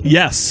buy it?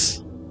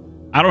 Yes.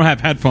 I don't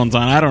have headphones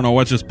on. I don't know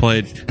what just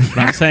played. But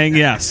I'm saying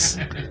yes.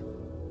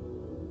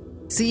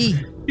 See.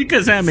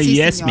 Because I'm a Si,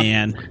 yes senor.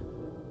 man.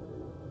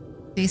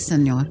 Sí,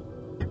 senor.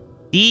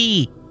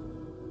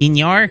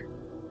 Senor?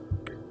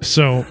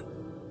 So,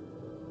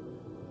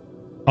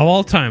 of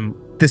all time,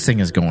 this thing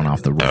is going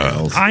off the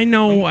rails. I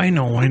know.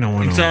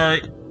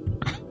 Sorry.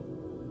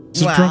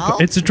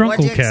 It's a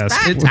drunkle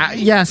cast. expect?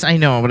 Yes, I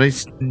know, but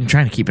I'm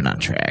trying to keep it on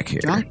track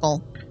here.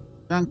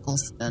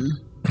 Drunkelston.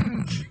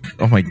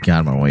 Oh my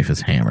god, my wife is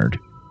hammered.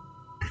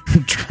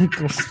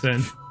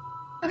 Drunkleston.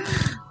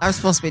 I was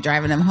supposed to be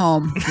driving him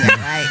home.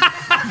 Yeah,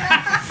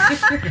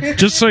 right.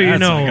 Just so you That's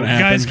know, not gonna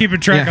happen. guys, keep a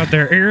track Yeah. out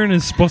there. Aaron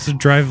is supposed to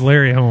drive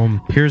Larry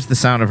home. Here's the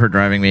sound of her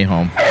driving me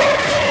home.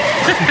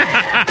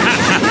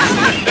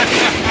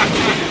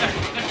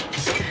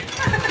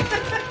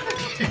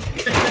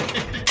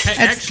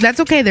 That's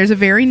okay. There's a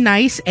very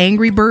nice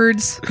Angry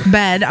Birds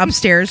bed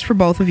upstairs for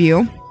both of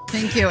you.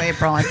 Thank you,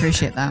 April. I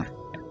appreciate that.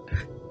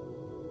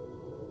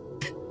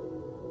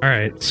 All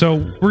right,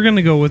 so we're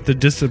gonna go with the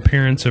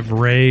disappearance of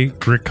Ray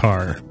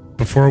Gricar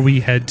before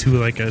we head to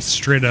like a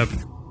straight up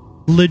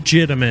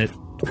legitimate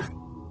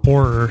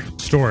horror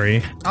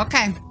story.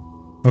 Okay.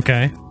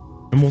 Okay,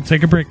 and we'll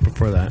take a break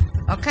before that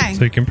Okay.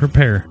 so you can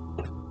prepare.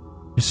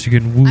 Just so you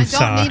can woo I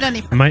don't need any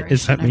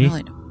Is that preparation, me? I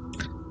really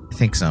don't. I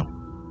think so.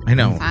 I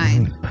know.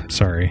 Fine. I'm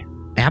sorry.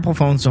 Apple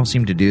phones don't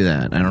seem to do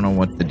that. I don't know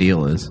what the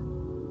deal is.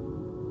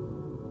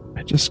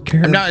 I just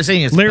care. I'm not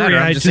saying it's Larry. better.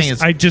 I'm just saying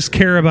it's, I just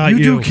care about you.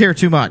 you do care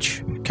too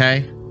much.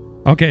 Okay.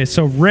 Okay,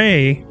 so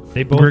Ray,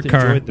 They both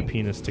Gricar. enjoyed the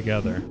penis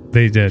together.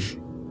 They did.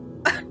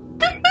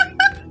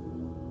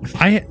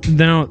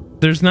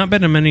 There's not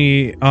been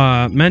many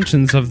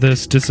mentions of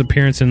this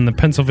disappearance in the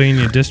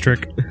Pennsylvania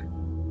district.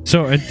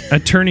 So,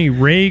 attorney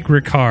Ray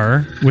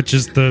Gricar, which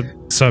is the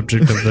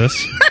subject of this,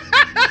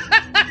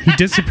 he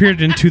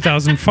disappeared in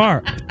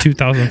 2005.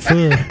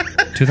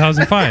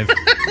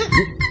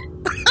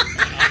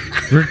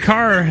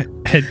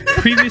 Gricar had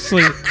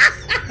previously.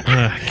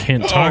 I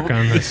can't talk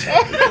on this.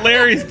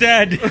 Larry's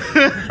dead.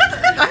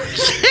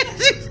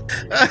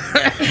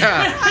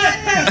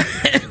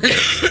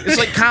 It's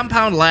like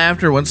compound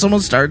laughter when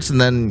someone starts and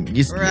then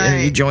you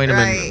join them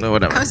and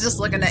whatever. I was just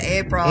looking at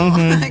April.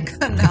 I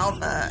couldn't help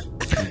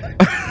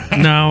it.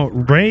 Now,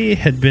 Ray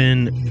had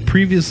been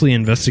previously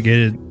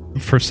investigated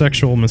for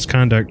sexual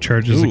misconduct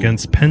charges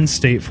against Penn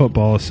State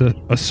football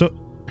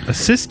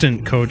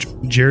assistant coach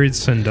Jared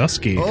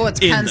Sandusky Oh, it's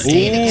Penn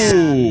State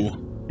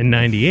again. in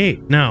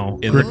 '98. Now,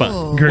 In the butt.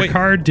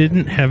 Gricar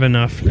didn't have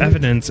enough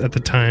evidence at the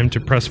time to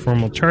press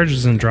formal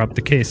charges and drop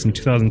the case. In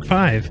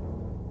 2005,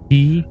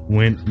 he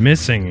went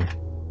missing.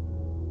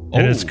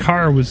 And his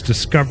car was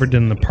discovered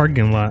in the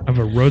parking lot of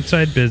a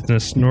roadside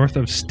business north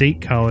of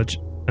State College,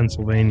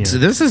 Pennsylvania. So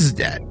this is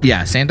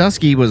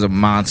Sandusky was a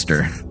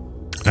monster.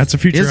 That's a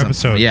future Isn't-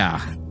 episode. Yeah.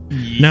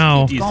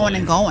 Now, Going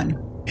and going.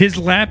 his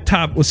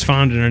laptop was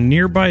found in a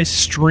nearby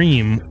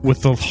stream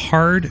with the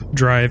hard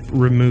drive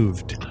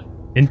removed.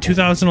 In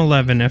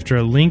 2011, after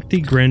a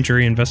lengthy grand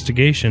jury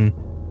investigation,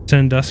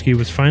 Sandusky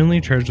was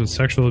finally charged with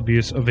sexual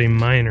abuse of a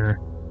minor,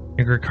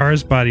 and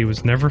Gricar's body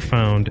was never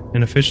found,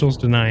 and officials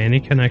deny any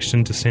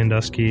connection to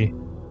Sandusky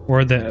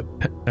or the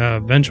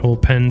eventual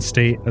Penn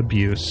State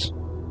abuse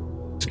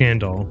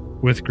scandal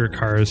with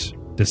Gricar's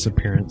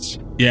disappearance.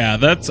 Yeah,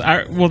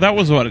 that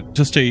was what,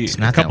 just a It's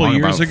not that couple long,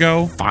 years about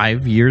ago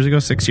 5 years ago,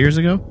 6 years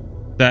ago.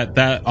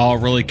 that all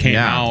really came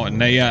Yeah. out,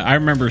 and I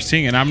remember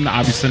seeing it. I'm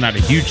obviously not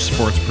a huge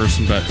sports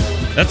person, but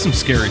that's some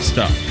scary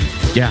stuff.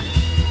 Yeah.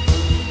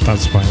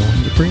 That's why I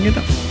wanted to bring it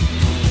up.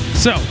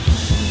 So,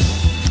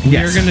 we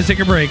Yes. are going to take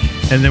a break,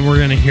 and then we're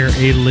going to hear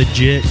a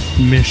legit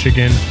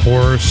Michigan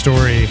horror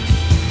story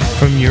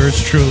from yours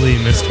truly,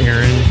 Miss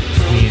Erin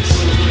Neese.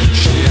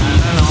 She had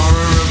an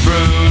aura of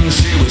broom,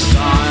 she was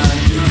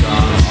tired, you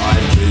can't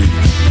hide me.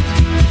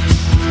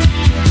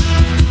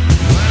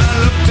 When I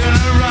looked in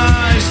her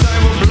eyes, they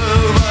were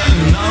blue, but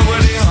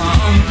nobody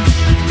hung.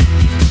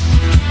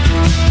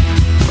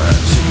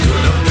 Perhaps she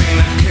could have been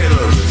a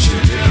killer if she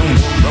didn't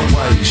walk the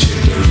way she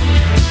do.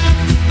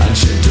 And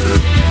she do.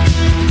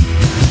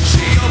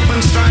 She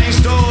opened strange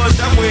doors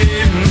that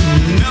we'd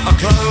never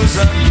close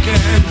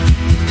again.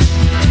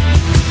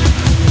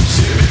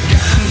 She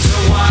began to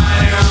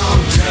whine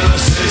out, tell us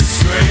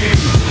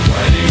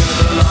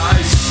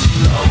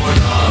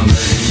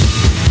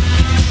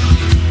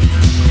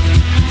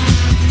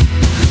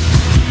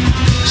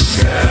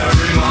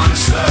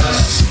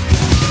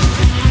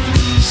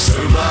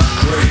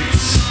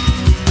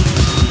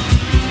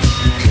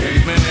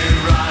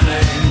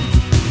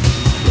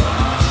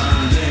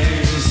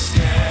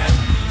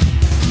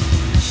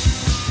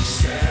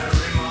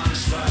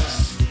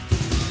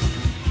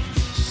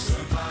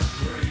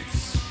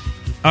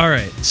All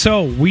right,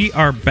 so we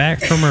are back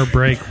from our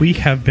break. We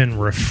have been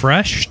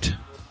refreshed.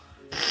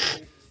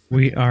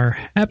 We are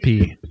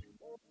happy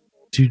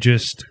to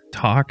just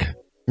talk.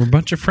 We're a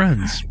bunch of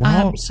friends. We're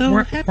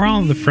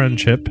all in the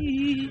friendship.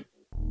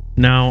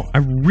 Now, I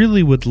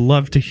really would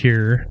love to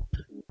hear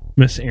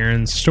Miss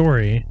Erin's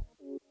story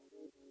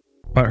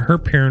about her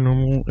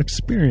paranormal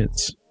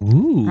experience.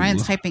 Ooh.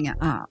 Ryan's typing it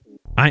up.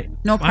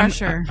 No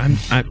pressure. I'm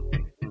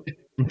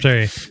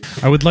sorry.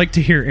 I would like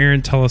to hear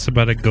Erin tell us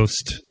about a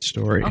ghost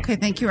story. Okay,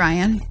 thank you,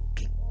 Ryan.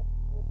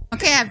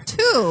 Okay, I have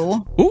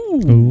two.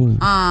 Ooh.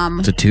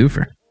 It's a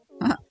twofer.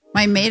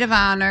 My maid of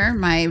honor,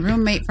 my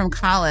roommate from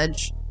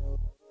college.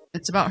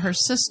 It's about her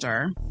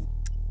sister.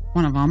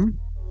 One of them.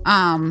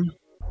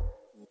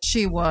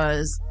 She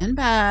was in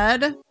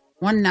bed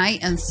one night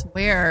and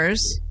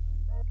swears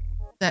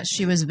that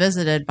she was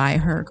visited by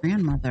her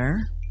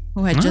grandmother,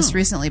 who had just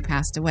recently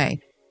passed away.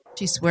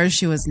 She swears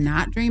she was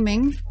not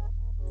dreaming.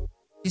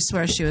 She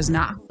swears she was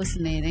not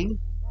hallucinating.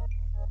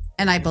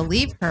 And I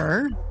believe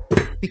her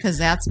because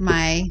that's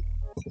my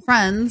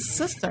friend's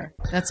sister.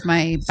 That's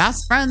my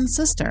best friend's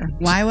sister.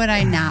 Why would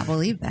I not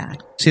believe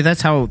that? See,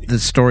 that's how the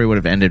story would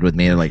have ended with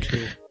me. Like,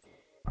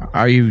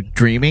 are you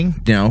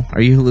dreaming? No.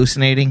 Are you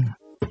hallucinating?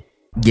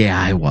 Yeah,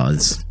 I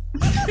was.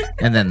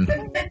 And then,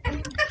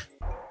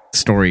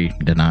 story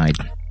denied.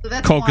 So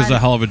that's Coke is one. a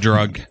hell of a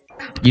drug.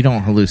 You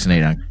don't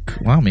hallucinate on...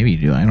 Well, maybe you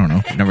do. I don't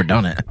know. I've never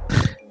done it.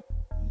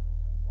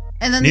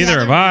 And then Neither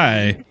have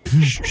I.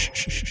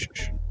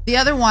 The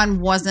other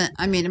one wasn't,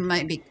 I mean, it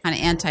might be kind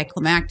of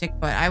anticlimactic,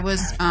 but I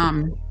was,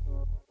 I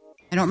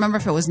don't remember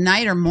if it was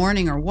night or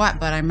morning or what,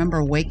 but I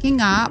remember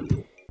waking up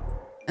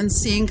and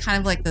seeing kind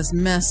of like this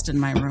mist in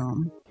my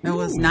room. It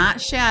was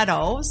not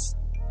shadows,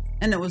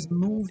 and it was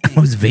moving. I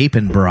was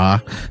vaping,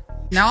 brah.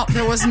 No,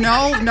 there was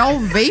no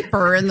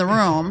vapor in the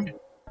room.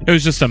 It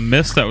was just a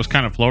mist that was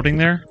kind of floating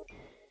there.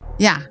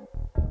 Yeah.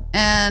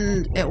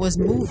 And it was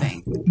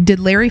moving. Did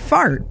Larry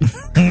fart?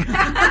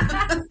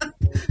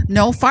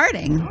 No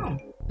farting.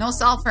 No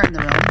sulfur in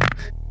the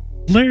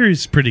room.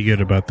 Larry's pretty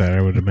good about that,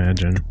 I would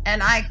imagine.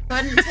 And I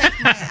couldn't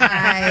take my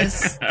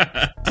eyes.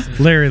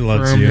 Larry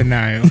loves Firm you.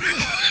 denial.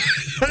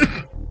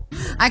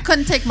 I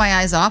couldn't take my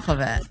eyes off of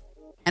it.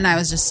 And I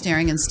was just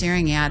staring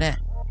at it.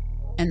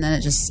 And then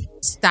it just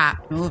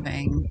stopped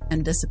moving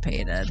and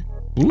dissipated.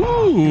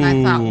 Ooh. And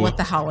I thought, what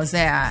the hell was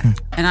that?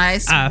 And I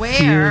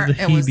swear feel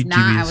the it was not,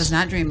 I heebie-jeebies. was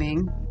not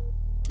dreaming.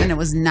 And it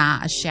was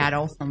not a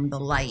shadow from the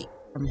light.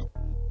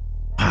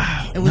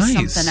 It was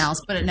nice. something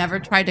else, but it never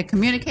tried to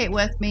communicate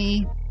with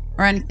me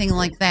or anything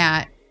like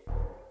that.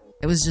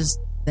 It was just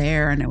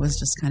there and it was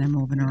just kind of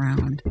moving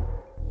around.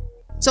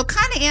 So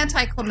kind of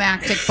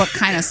anticlimactic, but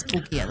kind of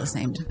spooky at the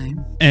same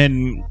time.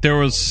 And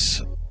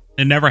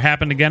it never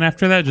happened again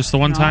after that? Just the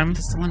one No, time?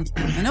 Just the one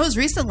time. And it was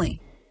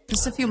recently,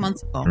 just a few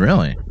months ago.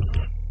 Really?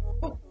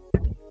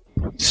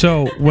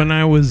 So, when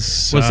I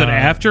was... Was it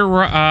after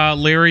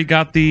Larry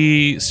got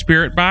the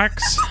spirit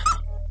box?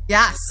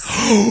 Yes.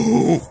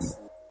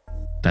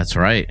 That's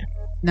right.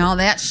 No,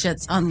 that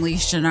shit's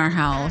unleashed in our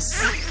house.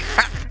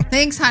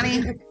 Thanks,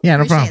 honey. Yeah,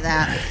 no Appreciate problem.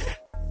 that.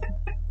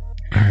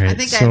 All right, I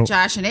think I have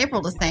Josh and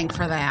April to thank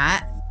for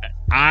that.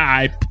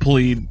 I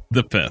plead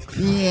the fifth.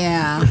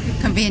 Yeah,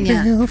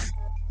 convenient.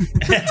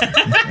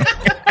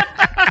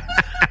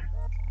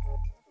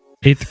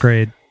 8th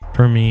grade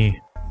for me.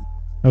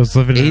 I was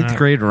living in 8th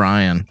grade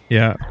Ryan.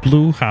 Yeah,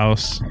 blue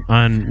house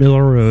on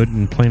Miller Road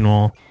in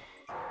Plainwell.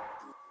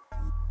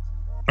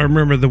 I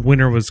remember the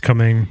winter was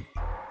coming.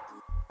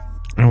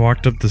 I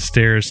walked up the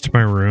stairs to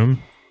my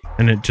room,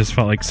 and it just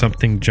felt like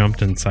something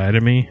jumped inside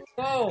of me.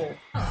 Whoa.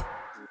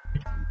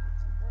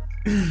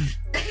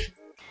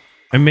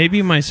 And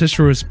maybe my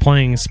sister was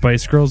playing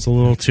Spice Girls a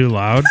little too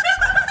loud.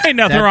 Ain't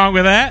nothing wrong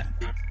with that.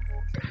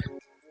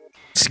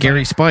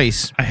 Scary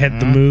Spice. I had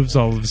the moves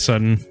all of a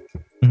sudden.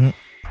 Mhm.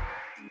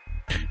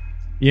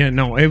 Yeah,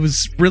 no, it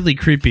was really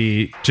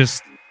creepy.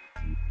 Just,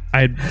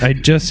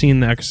 I'd just seen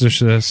The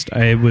Exorcist.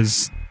 I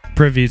was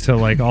privy to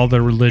like all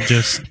the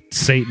religious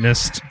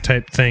Satanist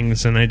type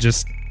things, and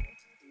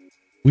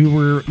we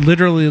were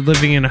literally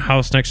living in a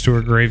house next to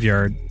a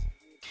graveyard.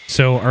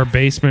 So our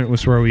basement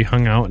was where we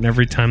hung out, and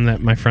every time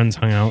that my friends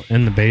hung out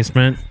in the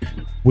basement,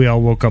 we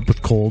all woke up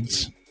with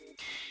colds.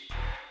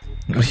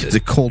 It's a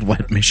cold,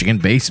 wet Michigan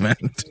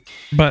basement.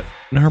 But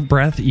in our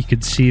breath, you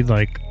could see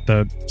like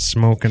the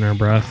smoke in our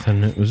breath,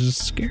 and it was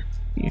just scary.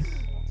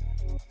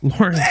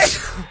 Lauren.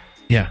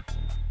 Yeah.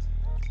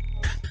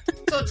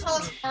 So tell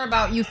us more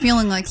about you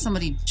feeling like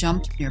somebody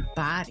jumped in your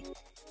body.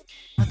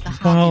 What the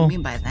hell Well, do you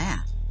mean by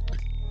that?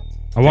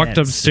 I walked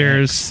That's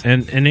upstairs,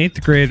 and in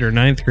 8th grade or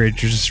 9th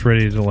grade, you're just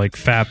ready to like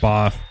fap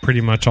off pretty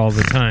much all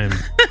the time.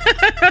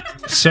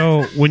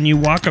 So when you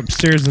walk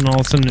upstairs and all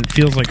of a sudden it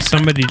feels like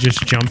somebody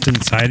just jumped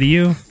inside of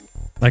you,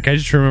 like I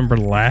just remember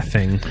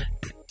laughing.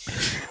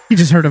 You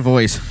just heard a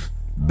voice.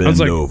 Bend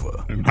like-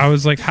 over. I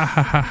was like, ha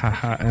ha ha ha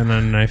ha, and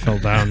then I fell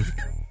down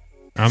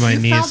on my You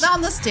knees. fell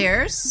down the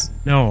stairs.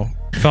 No,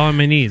 fell on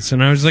my knees,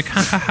 and I was like,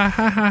 ha ha ha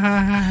ha ha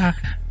ha ha.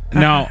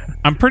 Now,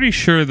 I'm pretty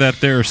sure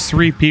that there's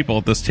 3 people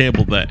at this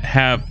table that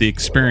have the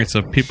experience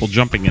of people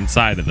jumping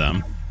inside of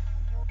them.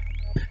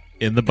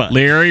 In the butt.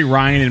 Larry,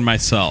 Ryan, and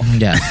myself.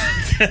 Yeah.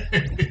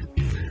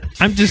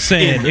 I'm just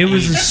saying, it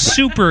was a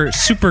super,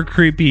 super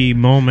creepy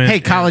moment.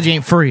 Hey, college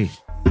ain't free.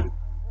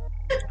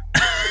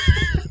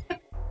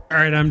 All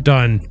right, I'm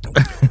done.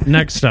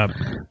 Next up.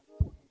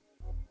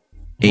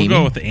 We'll Amy?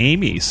 go with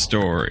Amy's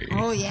story.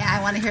 Oh yeah,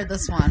 I want to hear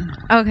this one.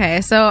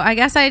 Okay, so I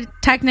guess I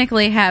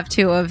technically have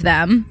 2 of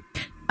them.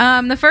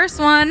 The first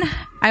one,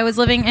 I was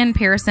living in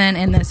Pearson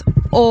in this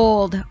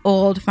old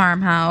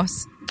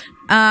farmhouse.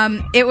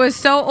 It was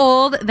so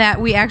old that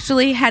we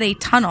actually had a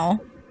tunnel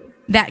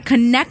that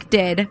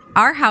connected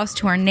our house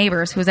to our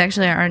neighbors, who was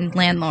actually our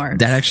landlord.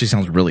 That actually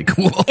sounds really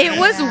cool. It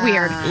was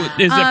weird.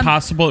 Is it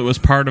possible it was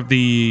part of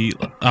the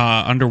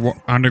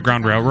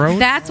Underground Railroad?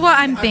 That's what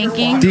I'm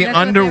thinking. The That's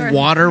what they were-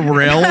 underwater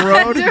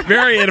railroad?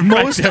 Very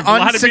Most ineffective. A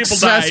lot of people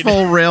died.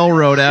 unsuccessful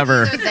railroad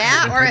ever. Either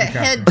that or it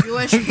hid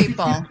Jewish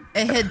people.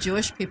 It hid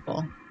Jewish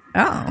people.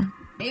 Oh.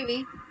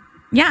 Maybe.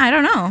 Yeah, I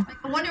don't know.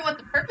 I wonder what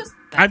the purpose is.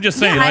 I'm just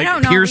saying, Yeah, I like,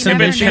 don't know. We Pearson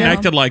never been knew.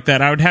 connected like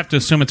that. I would have to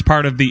assume it's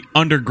part of the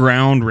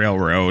Underground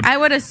Railroad. I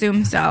would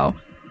assume so.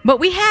 But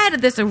we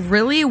had this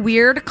really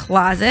weird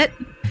closet,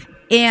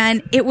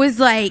 and it was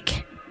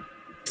like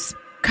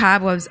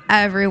cobwebs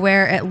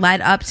everywhere. It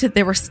led up to,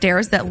 there were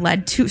stairs that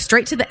led to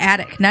straight to the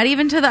attic, not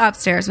even to the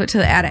upstairs, but to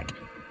the attic.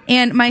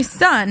 And my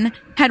son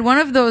had one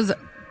of those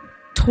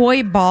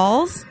toy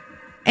balls,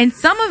 and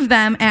some of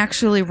them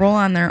actually roll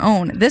on their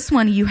own. This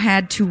one you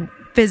had to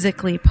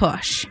physically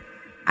push.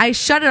 I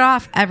shut it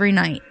off every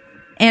night.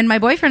 And my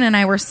boyfriend and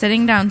I were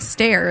sitting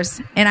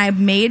downstairs, and I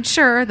made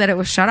sure that it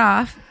was shut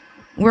off.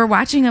 We're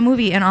watching a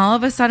movie, and all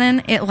of a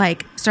sudden it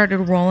like started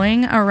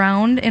rolling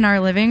around in our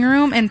living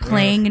room and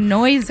playing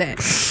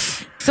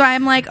noises. So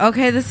I'm like,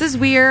 okay, this is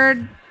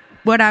weird.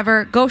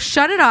 Whatever. Go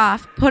shut it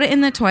off, put it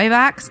in the toy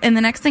box, and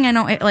the next thing I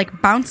know, it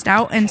like bounced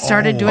out and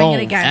started doing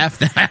it again. F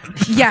that.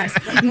 Yes.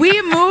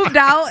 We moved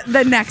out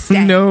the next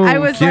day. No I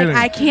was kidding. like,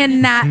 I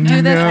cannot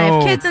do this. I No.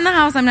 have kids in the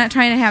house. I'm not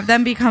trying to have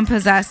them become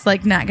possessed.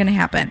 Like, not going to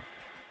happen.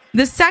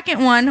 The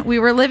second one, we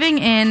were living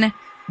in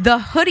the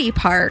Hoodie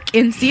Park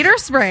in Cedar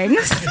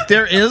Springs.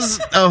 There is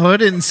a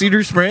hood in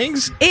Cedar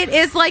Springs? It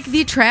is like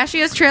the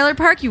trashiest trailer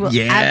park you will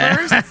Yeah.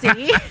 ever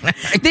see.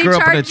 I grew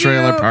up in a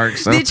trailer park,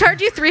 so. They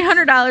charge you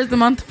 $300 a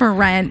month for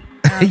rent.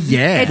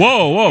 Yeah.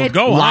 Whoa, it's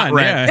go lot on.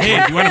 rent. Yeah.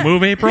 Hey, do you want to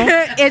move, April?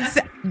 It's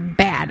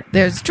bad.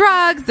 There's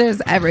drugs.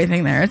 There's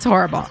everything there. It's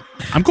horrible.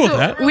 I'm cool with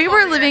that. We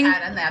were living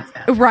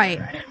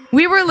right.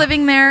 We were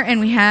living there, and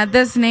we had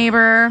this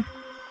neighbor,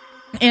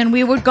 and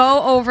we would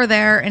go over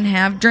there and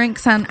have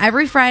drinks on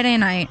every Friday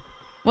night.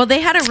 Well,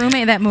 they had a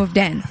roommate that moved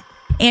in,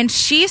 and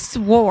she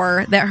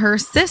swore that her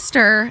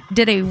sister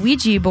did a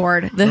Ouija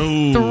board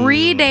the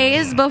 3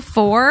 days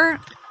before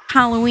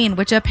Halloween,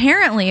 which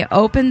apparently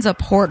opens a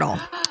portal.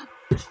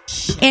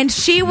 And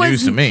she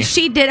News to me.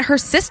 her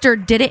sister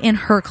did it in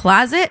her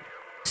closet.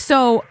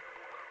 So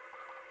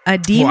a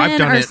demon I've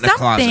done or it in the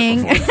closet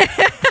something.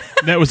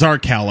 before. That was R.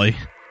 Kelly.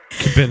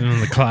 Keep it in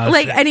the closet.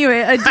 Like, anyway,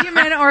 a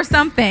demon or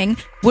something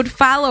would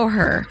follow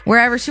her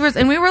wherever she was.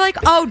 And we were like,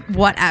 oh,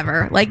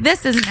 whatever. Like,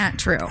 this is not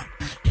true.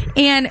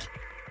 And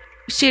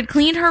she had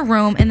cleaned her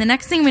room. And the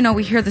next thing we know,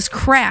 we hear this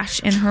crash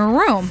in her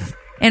room.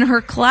 And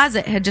her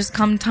closet had just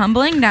come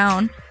tumbling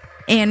down.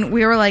 And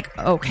we were like,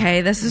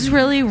 okay, this is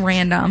really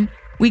random.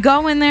 We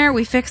go in there,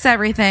 we fix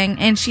everything.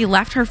 And she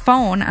left her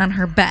phone on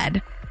her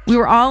bed. We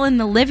were all in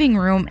the living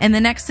room. And the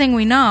next thing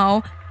we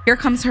know, here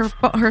comes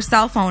her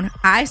cell phone.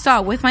 I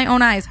saw with my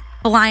own eyes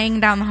flying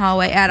down the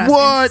hallway at us.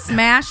 What? And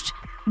smashed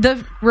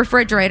the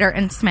refrigerator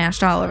and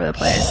smashed all over the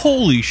place.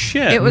 Holy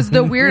shit. It was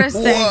the weirdest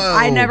thing. Whoa.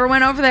 I never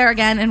went over there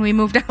again, and we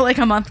moved out like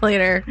a month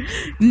later.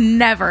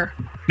 Never.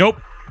 Nope.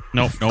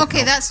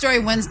 Okay, that story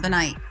wins the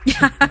night.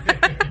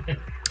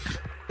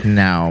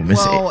 Now,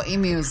 Whoa,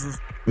 Amy was.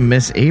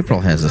 Miss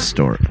April has a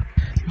story.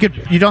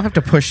 You don't have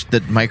to push the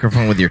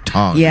microphone with your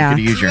tongue. Yeah. You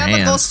could use Do you your have a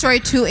ghost hands. story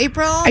too,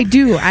 April? I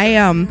do.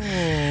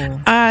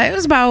 It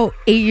was about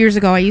 8 years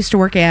ago. I used to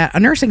work at a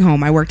nursing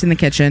home. I worked in the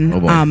kitchen.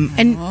 Oh, boy.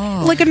 And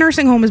like a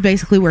nursing home is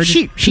basically where just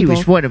She people-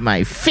 was one of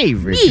my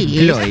favorite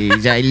Yes.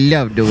 employees. I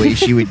loved the way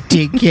she would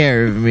take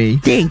care of me.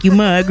 Thank you,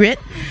 Margaret.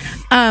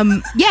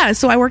 Yeah,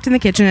 so I worked in the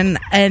kitchen,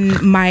 and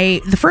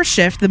the first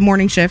shift, the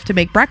morning shift to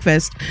make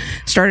breakfast,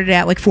 started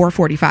at like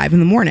 4:45 in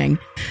the morning.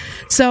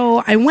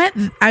 So I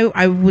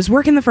was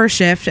working the first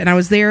shift, and I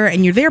was there,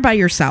 and you're there by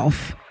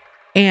yourself,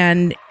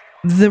 and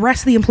the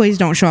rest of the employees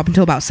don't show up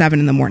until about 7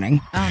 in the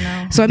morning. Oh,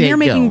 no. So I'm They there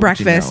making don't,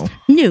 breakfast.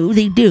 you No,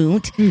 they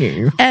don't.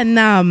 No.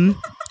 And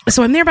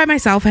so I'm there by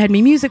myself. I had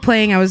my music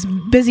playing. I was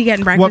busy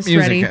getting What breakfast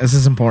music? ready. This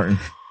is important.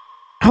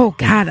 Oh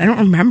God, I don't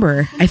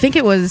remember. I think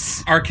it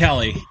was R.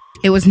 Kelly.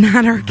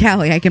 not R.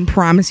 Kelly. I can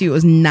promise you it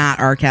was not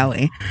R.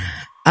 Kelly.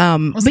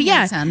 But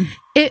yeah,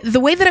 the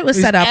way that it was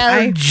set up,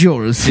 Al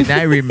Jolson,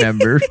 I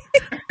remember.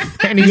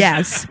 And he's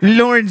Yes.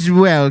 Lawrence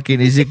Welk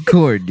and his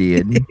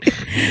accordion.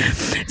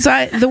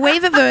 So the way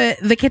that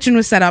the kitchen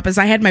was set up is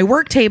I had my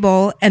work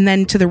table, and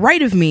then to the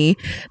right of me,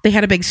 they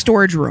had a big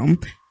storage room.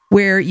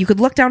 where you could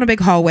look down a big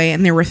hallway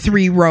and there were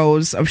 3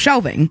 rows of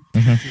shelving.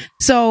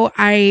 So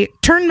I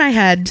turned my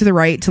head to the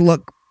right to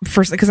look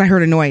first because I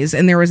heard a noise,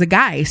 and there was a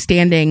guy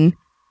standing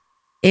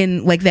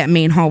in like that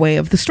main hallway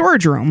of the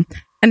storage room.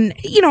 And,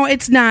 you know,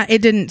 it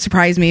didn't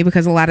surprise me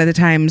because a lot of the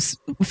times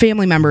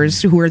family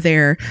members who were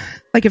there,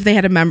 like if they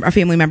had a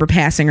family member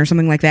passing or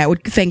something like that,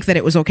 would think that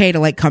it was okay to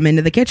like come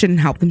into the kitchen and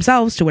help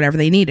themselves to whatever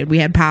they needed. We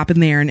had Pop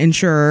in there and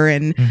Ensure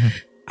and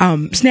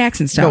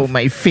snacks and stuff. Oh,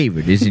 my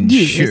favorite is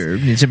Ensure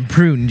and some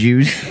prune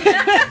juice.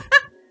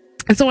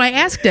 And so I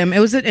asked him, it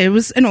was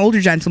an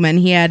older gentleman.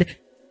 He had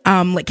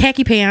like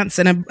khaki pants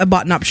and a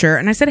button-up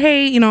shirt. And I said,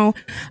 hey, you know,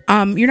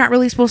 you're not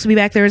really supposed to be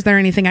back there. Is there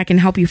anything I can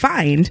help you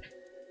find?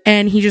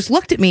 And he just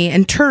looked at me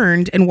and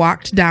turned and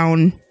walked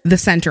down the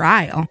center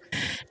aisle.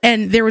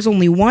 And there was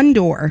only one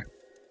door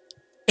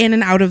in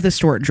and out of the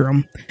storage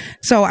room.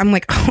 So I'm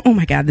like, oh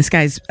my God, this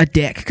guy's a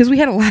dick. Because we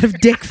had a lot of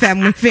dick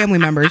family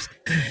members.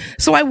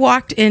 So I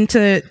walked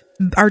into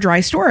our dry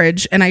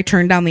storage and I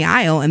turned down the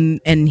aisle and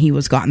he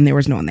was gone. There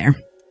was no one there.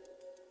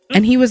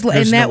 And he was,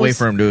 There's and that no way was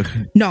for him to.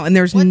 no, and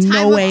there's What no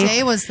time way. of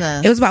day was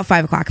this? It was about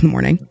 5 o'clock in the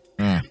morning.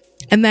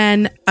 And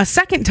then a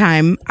second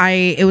time,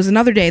 it was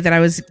another day that I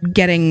was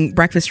getting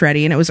breakfast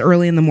ready, and it was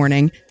early in the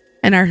morning,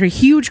 and I heard a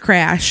huge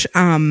crash.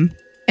 And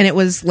it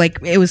was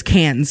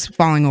cans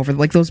falling over,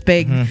 like those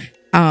big,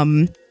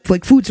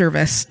 like food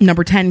service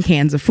number 10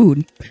 cans of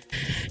food.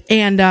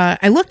 And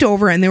I looked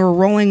over, and they were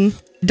rolling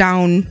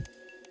down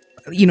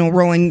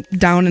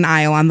an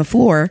aisle on the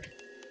floor.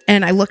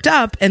 And I looked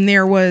up, and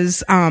there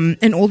was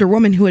an older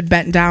woman who had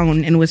bent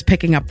down and was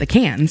picking up the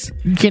cans.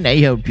 Can I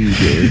help you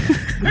there?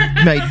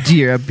 My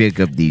dear, I'll pick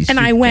up these. And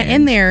I went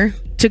in there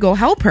to go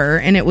help her,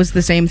 and it was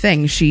the same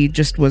thing. She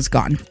just was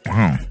gone.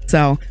 Wow.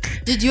 So,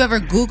 Did you ever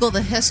Google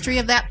the history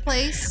of that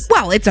place?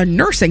 well, it's a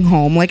nursing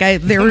home. Like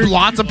there were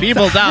Lots of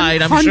people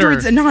died, I'm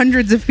hundreds sure. and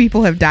hundreds of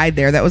people have died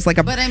there. That was like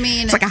But I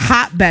mean, it's like a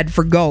hotbed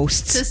for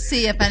ghosts. to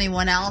see if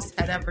anyone else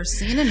had ever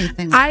seen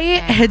anything. Like I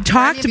that. had Or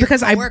talked any of your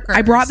because I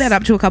coworkers. brought that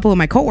up to a couple of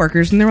my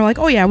coworkers, and they were like,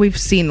 "Oh yeah, we've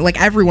seen." Like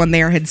everyone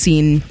there had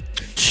seen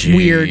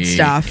weird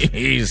stuff.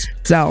 Jeez.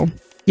 So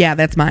yeah,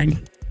 that's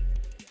mine.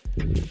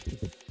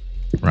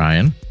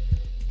 Ryan,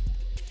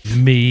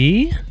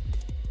 Me?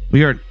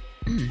 we are.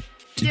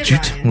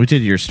 We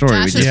did your story.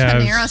 Josh's we did.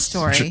 Panera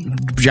story.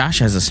 Josh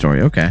has a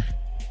story. Okay.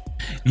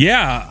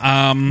 Yeah,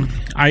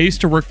 I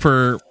used to work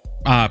for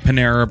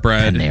Panera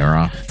Bread.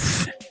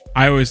 Panera.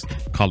 I always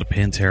called it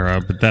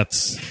Pantera, but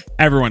that's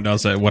everyone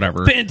does it.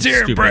 Whatever.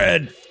 Pantera Stupid.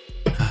 bread.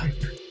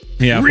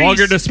 Yeah,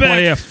 vulgar Respect.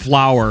 display of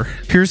flour.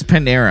 Here's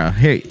Panera.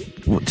 Hey,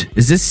 what,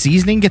 is this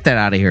seasoning? Get that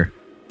out of here.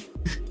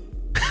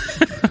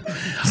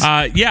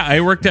 Yeah,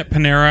 I worked at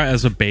Panera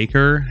as a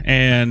baker,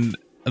 and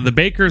the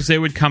bakers, they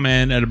would come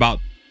in at about,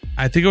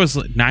 I think it was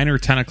like 9 or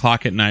 10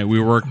 o'clock at night. We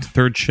worked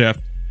third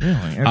shift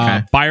Really?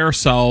 Okay. by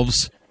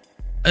ourselves.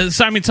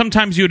 So, I mean,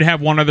 sometimes you would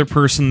have one other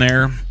person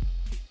there.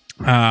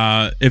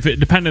 If it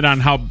depended on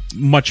how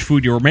much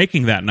food you were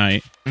making that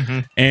night.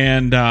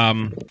 And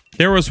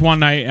there was one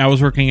night I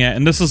was working at,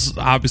 and this is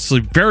obviously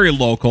very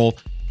local,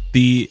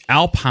 the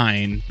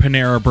Alpine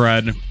Panera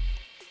Bread.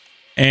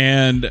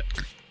 And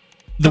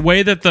the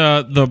way that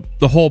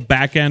the whole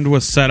back end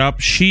was set up,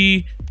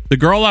 the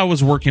girl I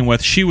was working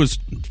with, she was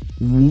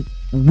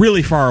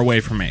really far away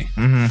from me.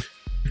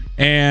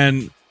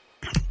 And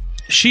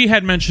she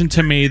had mentioned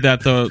to me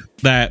that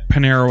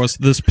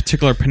this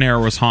particular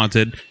Panera was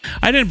haunted.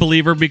 I didn't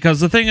believe her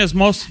because the thing is,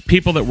 most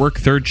people that work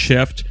third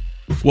shift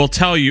will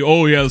tell you,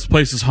 oh yeah, this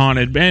place is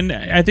haunted. And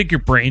I think your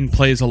brain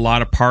plays a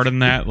lot of part in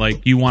that.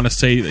 Like, you want to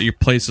say that your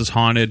place is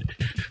haunted.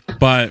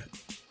 But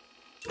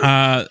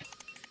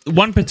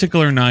one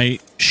particular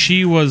night,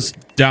 she was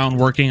down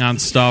working on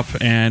stuff,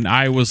 and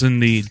I was in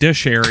the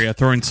dish area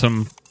throwing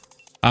some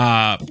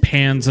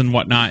pans and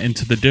whatnot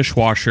into the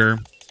dishwasher.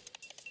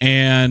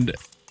 And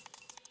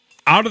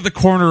out of the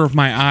corner of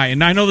my eye,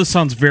 and I know this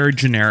sounds very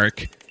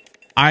generic,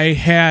 I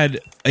had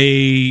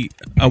a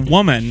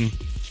woman,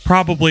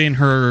 probably in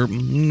her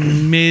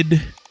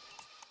mid-ish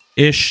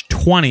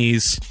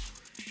 20s,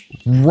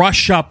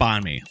 rush up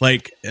on me,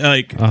 like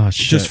Oh,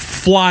 shit. just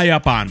fly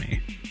up on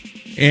me,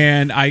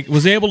 and I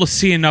was able to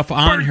see enough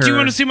on Bart, her. do you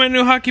want to see my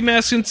new hockey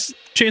mask and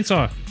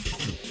chainsaw?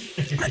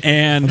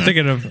 And I'm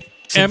thinking of.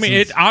 I mean,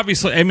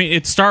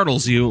 it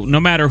startles you no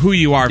matter who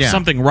you are if Yeah.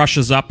 something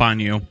rushes up on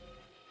you.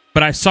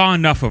 But I saw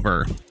enough of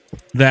her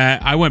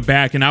that I went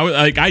back, and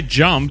I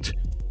jumped,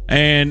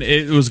 and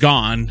it was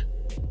gone.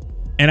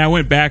 And I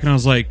went back, and I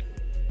was like,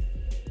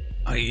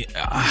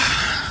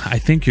 I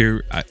think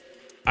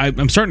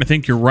I'm starting to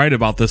think you're right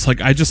about this.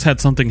 Like, I just had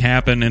something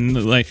happen,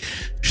 and like,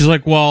 she's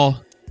like,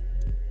 well,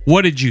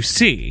 what did you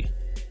see?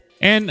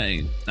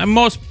 And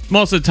most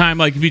of the time,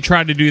 like, if you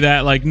try to do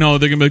that, like, no,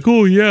 they're gonna be like,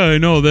 oh yeah, I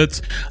know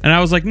that's. And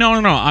I was like, no,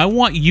 I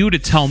want you to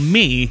tell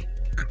me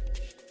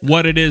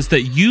what it is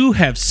that you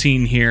have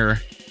seen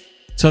here,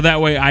 so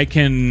that way I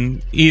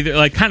can either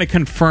like kind of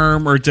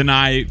confirm or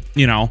deny,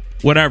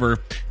 whatever.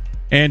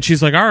 And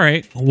she's like, all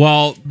right,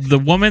 well, the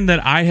woman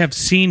that I have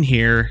seen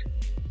here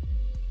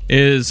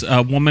is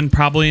a woman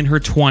probably in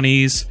her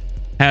 20s.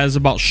 has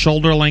about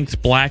shoulder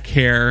length black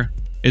hair,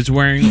 is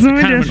wearing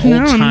kind of an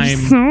old time.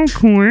 So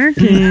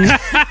quirky.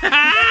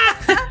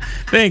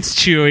 Thanks,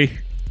 Chewy.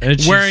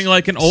 It's Wearing just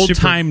like an old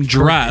super time quirky.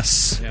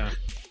 dress. Yeah.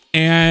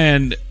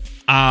 And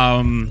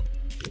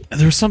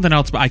there was something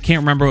else, but I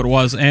can't remember what it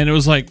was. And it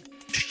was like,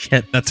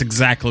 shit, that's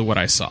exactly what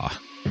I saw.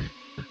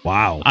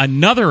 Wow.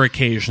 Another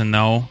occasion,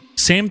 though,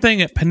 same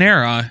thing at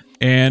Panera,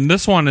 and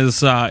this one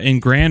is in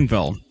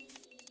Granville.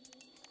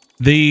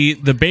 The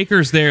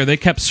bakers there, they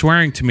kept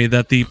swearing to me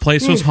that the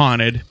place was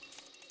haunted,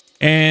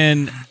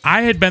 and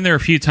I had been there a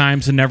few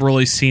times and never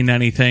really seen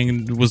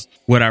anything. It was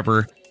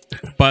whatever.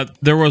 But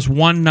there was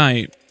one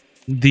night,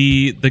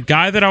 the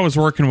guy that I was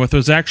working with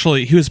was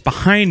actually, he was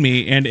behind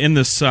me and in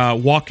this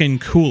walk-in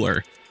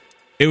cooler.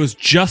 It was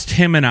just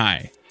him and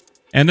I.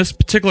 And this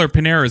particular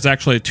Panera is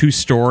actually a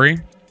 2-story.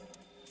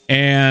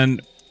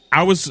 And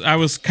I was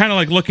kind of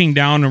like looking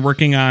down and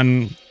working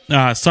on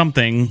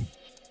something.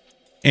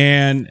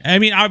 And I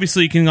mean,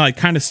 obviously you can like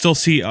kind of still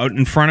see out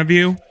in front of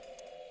you.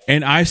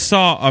 And I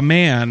saw a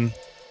man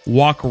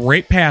walk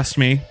right past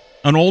me,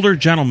 an older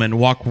gentleman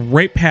walk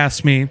right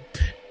past me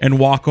and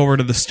walk over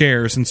to the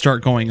stairs and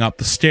start going up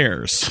the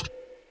stairs.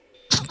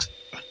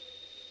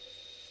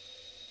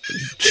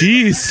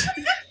 Jeez.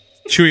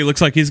 Chewy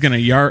looks like he's going to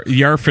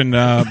yarf and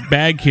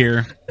bag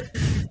here.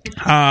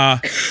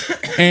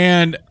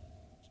 And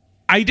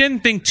I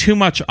didn't think too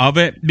much of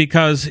it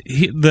because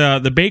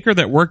the baker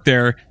that worked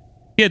there,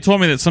 he had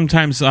told me that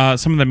sometimes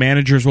some of the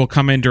managers will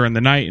come in during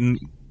the night and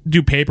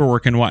do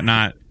paperwork and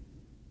whatnot.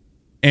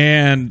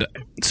 And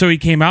so he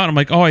came out and I'm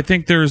like, oh, I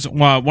think there's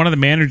one of the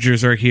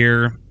managers are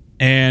here.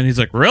 And he's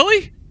like,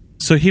 really?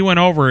 So he went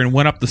over and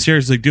went up the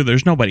stairs. He's like, dude,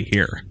 there's nobody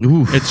here.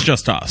 Oof. It's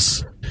just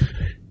us.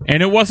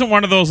 And it wasn't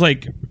one of those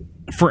like,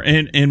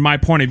 in my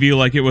point of view,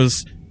 like it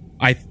was,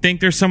 I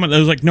think there's someone that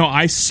was like, no,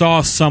 I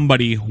saw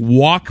somebody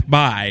walk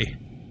by,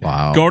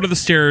 go to the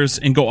stairs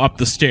and go up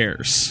the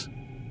stairs.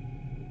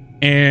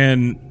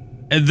 And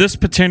this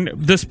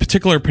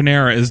particular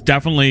Panera is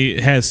definitely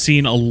has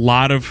seen a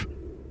lot of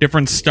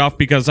different stuff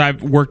because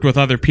I've worked with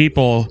other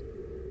people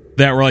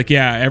that were like,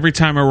 yeah, every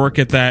time I work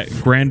at that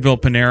Granville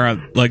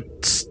Panera, like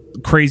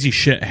crazy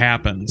shit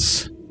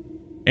happens.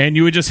 And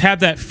you would just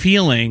have that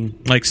feeling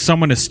like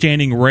someone is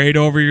standing right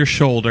over your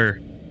shoulder,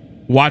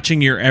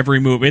 watching your every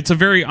move. It's a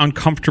very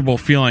uncomfortable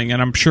feeling,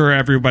 and I'm sure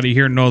everybody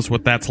here knows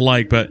what that's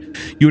like, but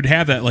you would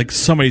have that like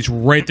somebody's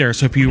right there.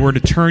 So if you were to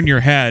turn your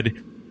head,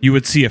 you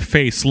would see a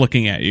face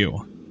looking at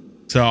you.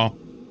 So,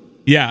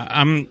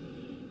 yeah,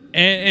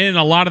 in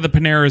a lot of the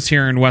Paneras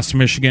here in West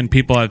Michigan,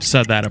 people have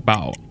said that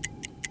about.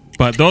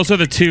 But those are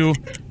the two.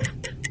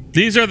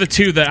 These are the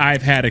two that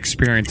I've had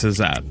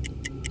experiences at. Well,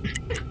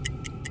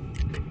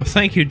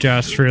 thank you,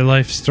 Josh, for your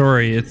life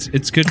story.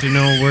 It's good to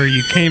know where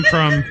you came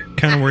from,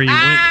 kind of where you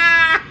went.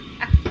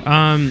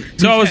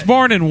 So I was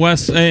born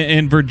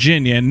in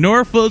Virginia,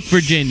 Norfolk,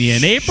 Virginia,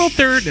 on April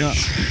 3rd.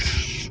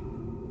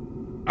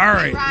 All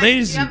right, Ryan,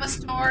 ladies. do you have a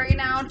story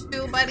now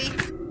too, buddy?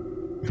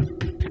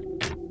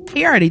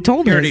 He already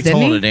told You us, already didn't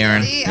told he? it,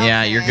 Aaron. Okay.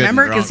 Yeah, you're good.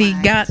 Remember, and because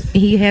drunk.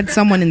 he had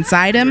someone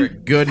inside him.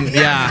 Good.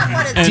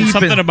 Yeah. And Deep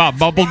something in- about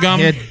bubble gum.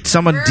 He had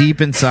someone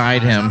deep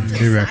inside him.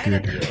 New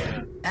record.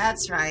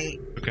 That's right.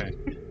 Okay.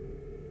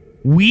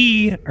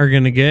 We are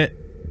going to get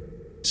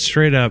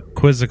straight up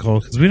quizzical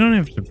because we don't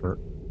have to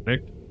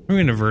verdict. We're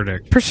going to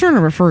verdict.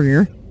 Persona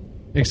refer.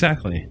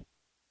 Exactly.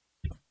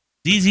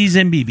 ZZ's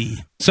and BB.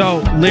 So,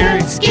 Larry.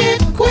 Let's get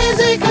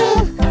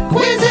quizzical,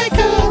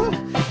 quizzical.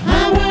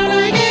 I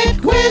wanna get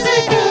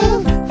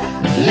quizzical.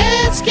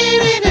 Let's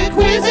get into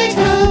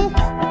quizzical.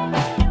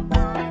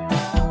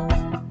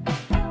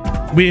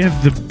 We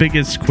have the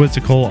biggest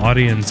quizzical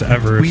audience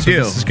ever. We so do.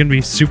 This is going to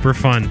be super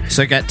fun.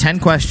 So I got 10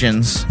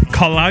 questions.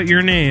 Call out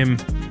your name.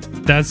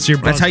 That's your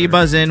buzzer. That's how you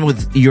buzz in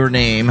with your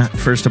name.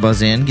 First to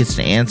buzz in gets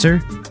to answer.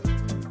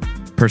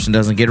 Person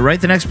doesn't get it right.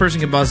 The next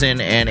person can buzz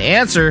in and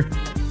answer.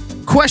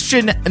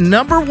 Question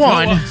number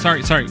one. Oh,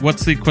 sorry.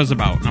 What's the quiz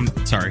about? I'm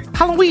sorry.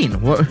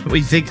 Halloween. What do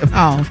you think?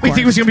 Oh, of we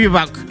think it was going to be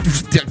about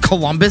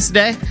Columbus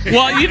Day?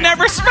 Well, you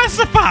never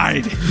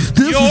specified.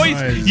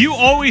 You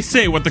always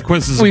say what the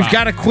quiz is We've about.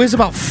 got a quiz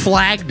about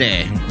Flag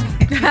Day.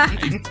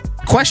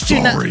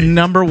 Question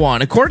number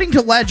one. According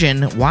to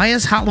legend, why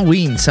is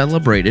Halloween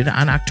celebrated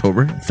on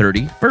October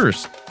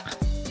 31st?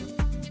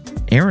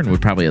 Aaron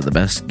would probably have the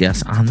best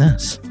guess on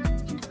this.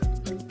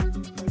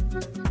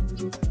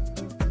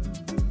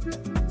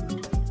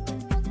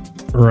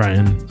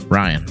 Ryan.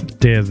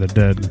 Day of the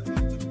Dead.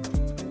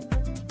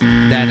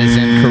 That is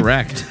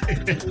incorrect.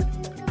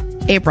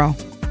 April.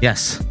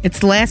 Yes. It's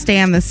the last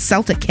day on the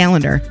Celtic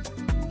calendar.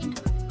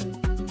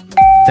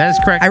 That is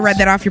correct. I read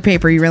that off your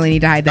paper. You really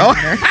need to hide that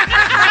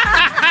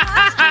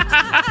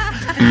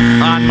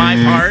On my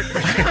part.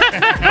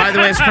 By the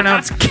way, it's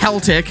pronounced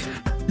Celtic.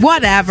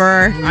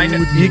 Whatever. I know,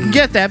 you can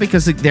get that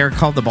because they're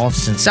called the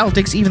Boston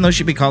Celtics, even though she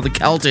should be called the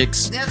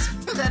Celtics.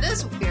 That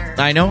is weird.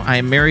 I know, I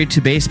am married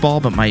to baseball,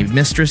 but my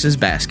mistress is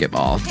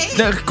basketball. Hey.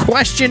 The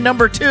question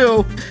number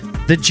two.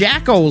 The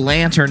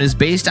Jack-O-Lantern is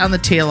based on the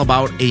tale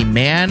about a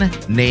man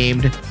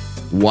named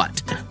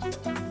what?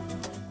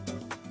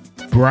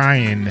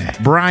 Brian.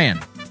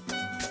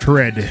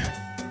 Fred.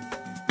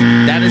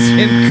 That is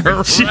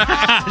incorrect.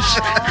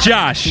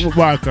 Josh.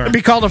 Wild card. It'd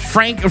be called a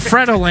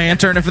Fredo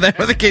lantern if that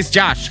were the case.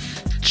 Josh.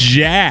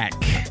 Jack.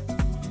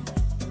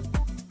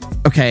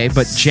 Okay,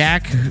 but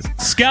Jack.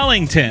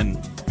 Skellington.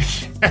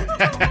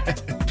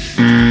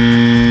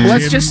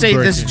 Let's Jim just say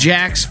this Burton.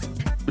 Jack's.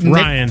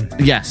 Ryan.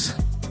 Yes.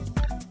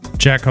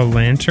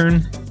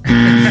 Jack-o'-lantern.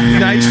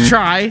 Nice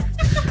try.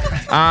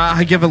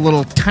 I give a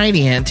little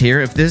tiny hint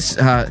here. If this,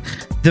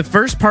 the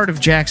first part of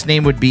Jack's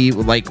name would be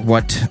like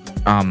what,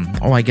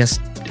 I guess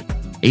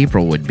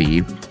April would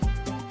be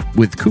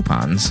with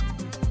coupons.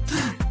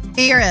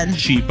 Aaron.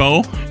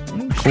 Cheapo.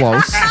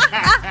 Close.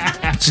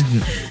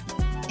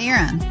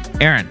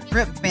 Aaron.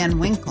 Rip Van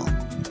Winkle.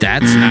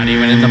 That's not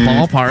even in the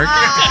ballpark.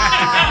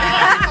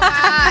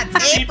 God,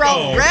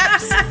 April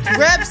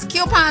rips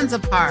coupons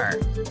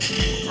apart.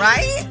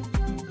 Right?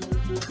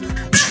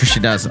 She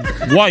doesn't.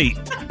 White.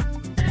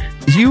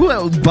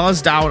 You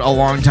buzzed out a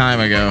long time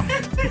ago.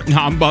 No,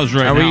 I'm buzzed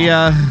right Are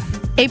now.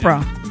 we,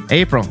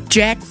 April.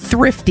 Jack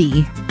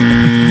Thrifty.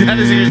 That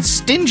is a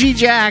stingy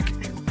Jack.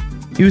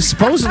 He was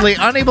supposedly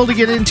unable to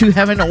get into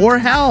heaven or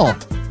hell.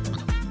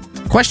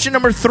 Question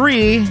number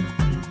 3.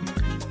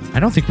 I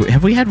don't think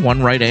have we had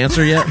one right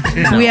answer yet?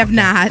 No. We have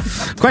not.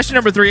 Question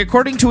number 3.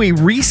 According to a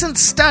recent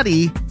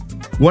study,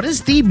 what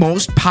is the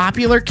most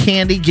popular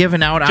candy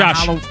given out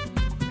Josh. on Halloween?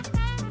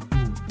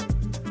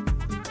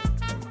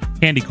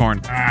 Candy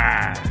corn.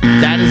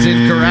 That is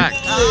incorrect.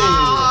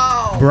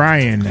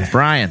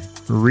 Brian.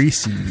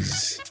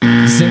 Reese's.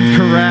 Is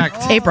incorrect.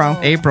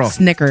 April.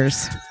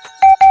 Snickers.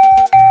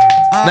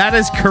 That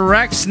is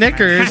correct.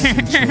 Snickers.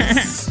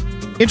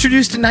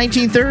 Introduced in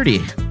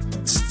 1930.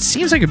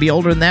 Seems like it'd be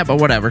older than that, but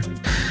whatever.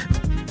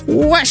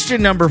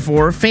 Question number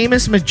 4.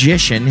 Famous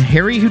magician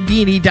Harry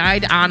Houdini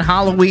died on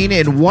Halloween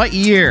in what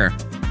year?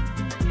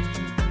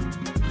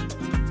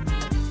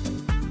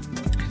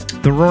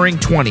 The Roaring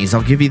 20s.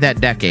 I'll give you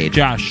that decade.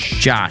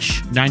 Josh.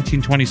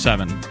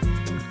 1927.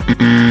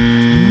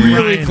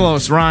 Really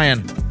close.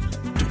 Ryan.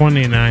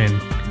 29.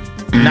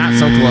 Not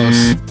so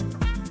close.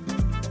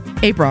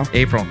 April.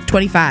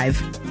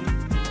 25.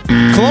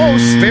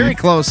 Close. Very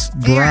close.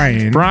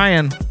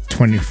 Brian.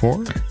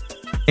 24.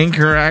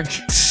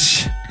 Incorrect.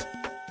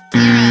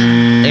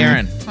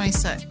 Aaron.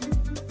 26.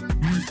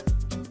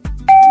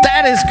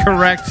 That is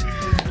correct.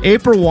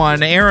 April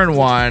 1. Aaron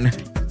 1.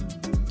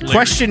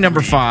 Question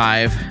number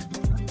 5.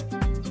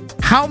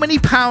 How many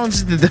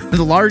pounds did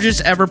the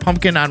largest ever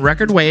pumpkin on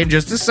record weigh? In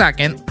just a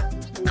second.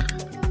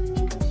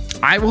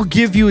 I will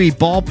give you a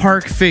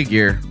ballpark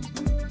figure.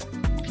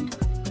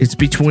 It's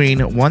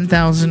between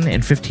 1,000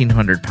 and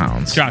 1,500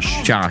 pounds.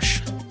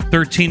 Josh.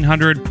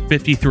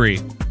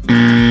 1,353.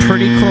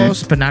 Pretty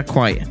close, but not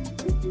quite.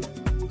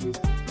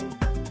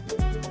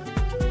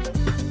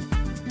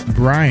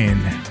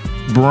 Brian.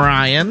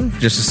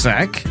 Just a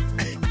sec.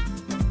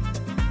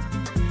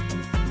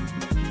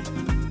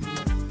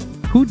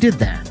 Who did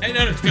that? Hey,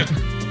 no, it's good.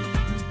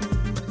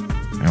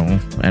 Oh,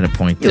 at a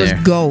point It was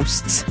there.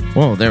 ghosts.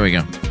 Whoa, there we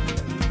go.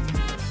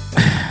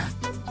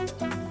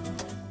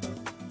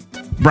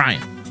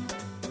 Brian.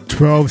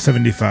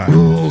 1275.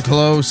 Ooh,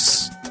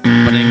 close,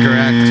 but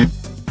incorrect.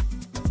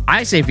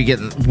 I say if you get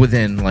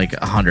within like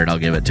 100, I'll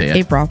give it to you.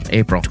 April.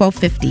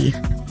 1250.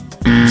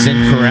 It's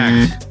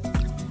incorrect.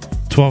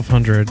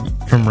 1,200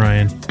 from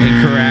Ryan.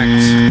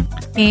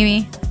 Incorrect.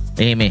 Amy.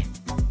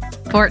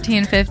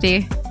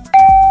 1450.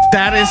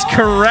 That is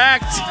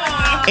correct.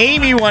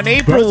 Amy won.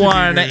 April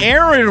won.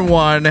 Aaron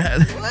won.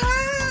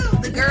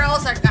 The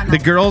girls are gonna. The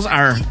girls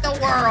are. Eat the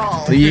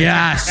world.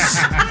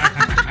 Yes.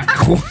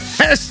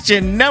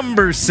 Question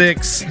number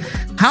 6.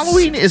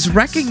 Halloween is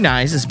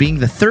recognized as being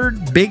the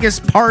third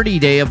biggest party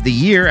day of the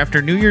year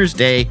after New Year's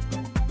Day.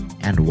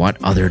 And what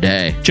other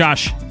day?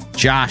 Josh.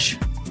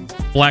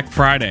 Black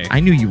Friday. I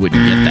knew you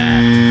wouldn't get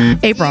that.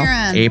 April.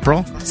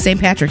 April. St.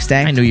 Patrick's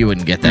Day. I knew you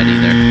wouldn't get that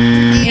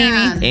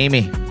either.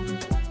 Amy.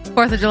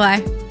 4th of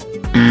July.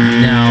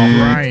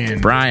 No.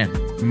 Brian.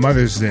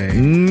 Mother's Day.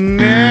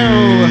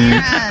 No.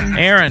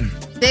 Aaron.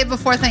 Day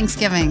before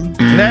Thanksgiving.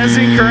 That is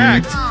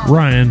incorrect.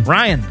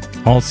 Ryan.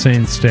 All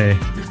Saints Day.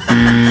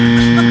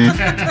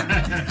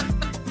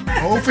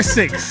 0 for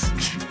 6.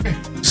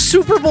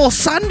 Super Bowl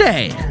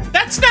Sunday.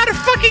 That's not a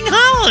fucking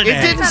holiday.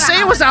 It didn't say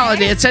it was a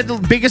holiday. It said the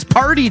biggest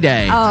party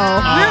day.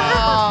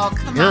 Oh,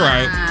 come You're on.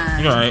 right.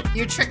 You're right.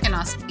 You're tricking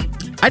us, people.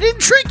 I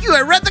didn't trick you.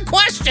 I read the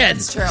question.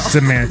 It's true.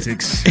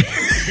 Semantics.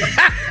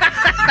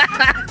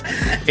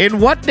 In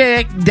what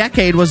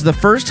decade was the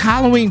first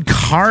Halloween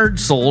card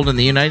sold in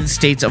the United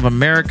States of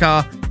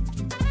America?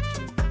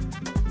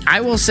 I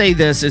will say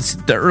this. It's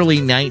the early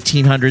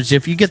 1900s.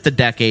 If you get the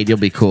decade, you'll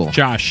be cool.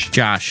 Josh.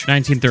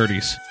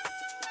 1930s.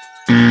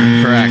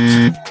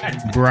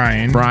 Correct.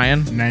 Brian.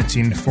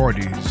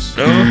 1940s.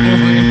 Oh,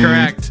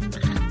 incorrect.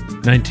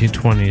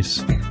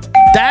 1920s.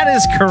 That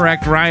is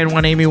correct. Ryan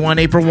won, Amy won,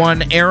 April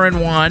won, Aaron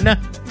won.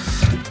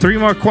 3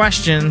 more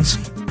questions.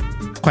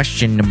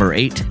 Question number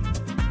 8.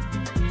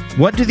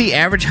 What do the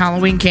average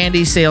Halloween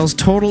candy sales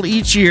total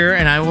each year?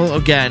 And I will,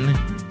 again,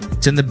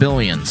 it's in the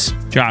billions.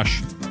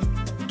 Josh.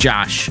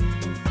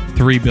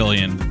 3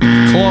 billion.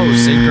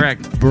 Close.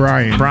 Incorrect.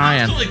 Brian.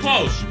 Absolutely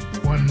close.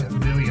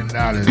 $1 billion.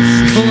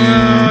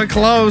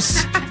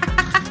 Close.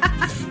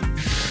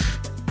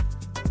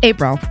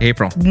 April.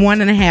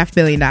 $1.5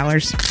 billion.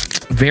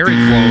 Very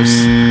close.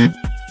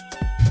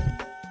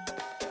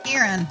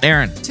 Aaron.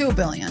 Aaron. 2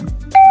 billion.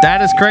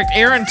 That is correct.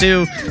 Aaron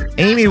 2.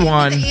 Amy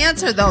 1. The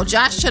answer though,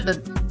 Josh should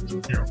have.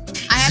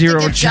 I have Zero.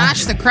 to give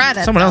Josh the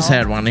credit. Someone else though.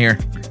 had one here.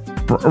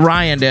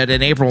 Ryan did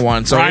in April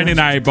 1. So Ryan and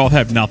I both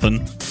have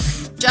nothing.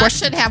 Josh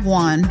should have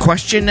one.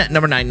 Question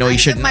number 9. No, he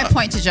Give shouldn't. my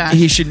point to Josh.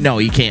 He should know.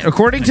 He can't.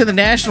 According to the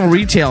National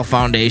Retail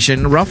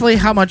Foundation, roughly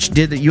how much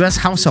did the U.S.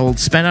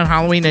 households spend on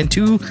Halloween in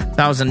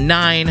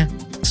 2009?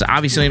 It's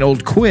obviously an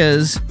old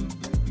quiz,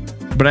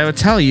 but I would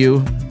tell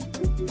you,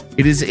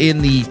 it is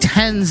in the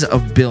tens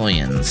of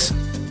billions.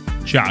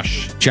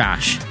 Josh.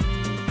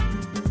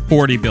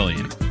 40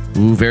 billion.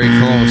 Ooh, very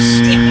close.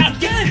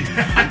 Again,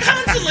 I'm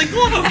constantly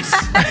close.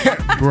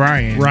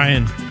 Brian.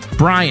 Brian.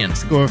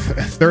 Let's go with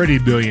 30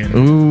 billion.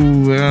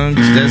 Ooh,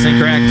 that's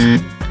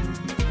incorrect.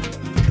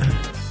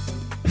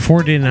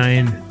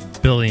 49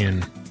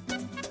 billion.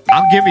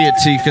 I'll give you it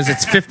to you because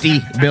it's 50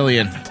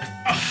 billion.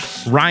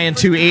 Ryan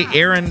 2,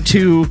 Aaron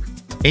 2,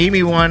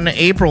 Amy 1,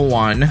 April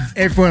 1.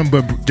 Everyone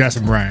but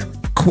Justin Brian.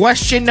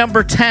 Question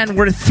number 10.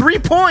 We're at 3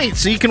 points,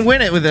 so you can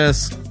win it with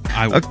this.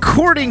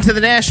 According to the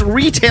National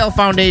Retail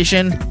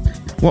Foundation,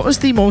 what was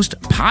the most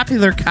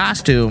popular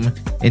costume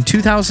in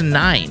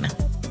 2009?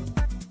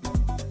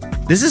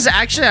 This is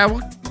actually, I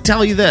will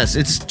tell you this.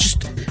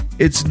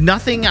 It's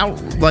nothing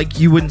out like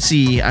you wouldn't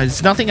see.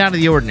 It's nothing out of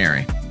the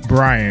ordinary.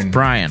 Brian.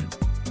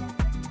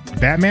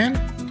 Batman?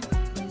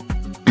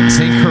 It's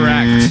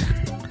incorrect.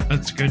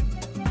 That's good.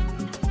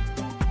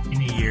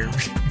 In a year.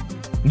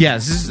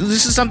 Yes,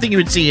 this is something you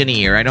would see in a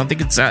year. I don't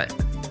think it's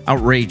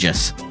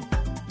outrageous.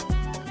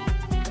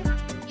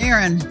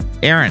 Aaron.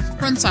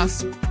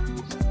 Princess.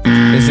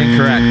 Is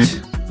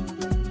incorrect.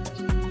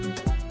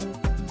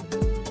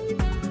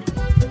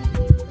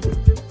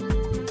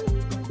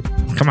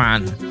 Come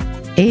on.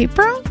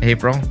 April?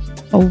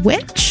 A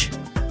witch?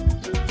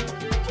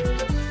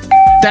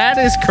 That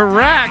is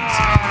correct.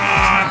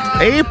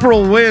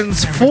 April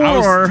wins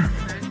 4.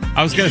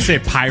 I was going to say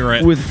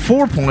pirate. With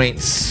 4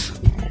 points.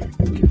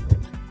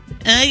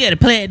 I got a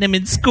platinum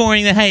in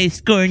scoring the highest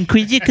scoring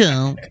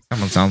quizzical.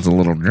 Someone sounds a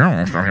little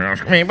drunk.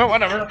 But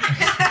whatever.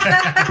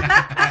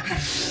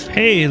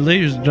 Hey,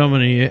 ladies and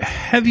gentlemen,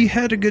 have you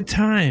had a good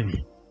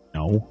time?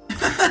 No.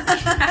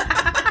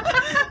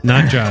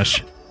 Not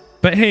Josh.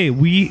 But hey,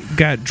 we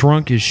got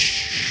drunk as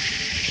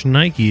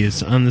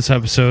shnikes on this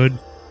episode.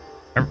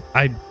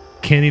 I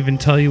can't even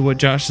tell you what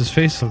Josh's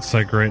face looks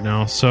like right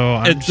now.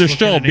 So there's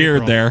still a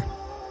beard there.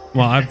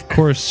 Well, of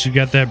course, you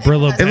got that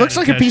Brillo. It looks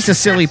like a piece of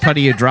silly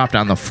putty you dropped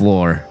on the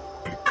floor.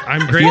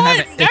 I'm great.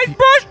 I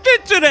brushed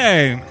it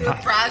today.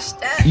 Brushed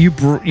it. You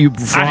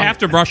I have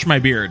to brush my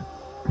beard.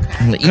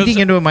 Eating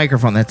into a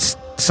microphone, that's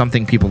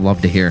something people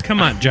love to hear. Come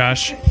on,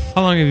 Josh.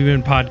 How long have you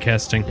been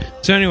podcasting?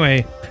 So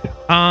anyway,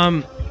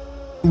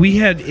 we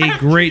had a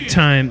great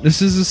time.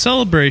 This is a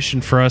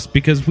celebration for us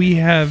because we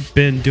have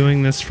been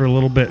doing this for a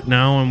little bit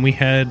now, and we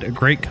had a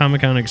great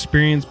Comic-Con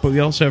experience, but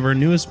we also have our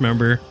newest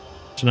member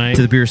tonight.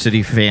 To the Beer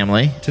City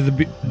family. To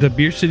the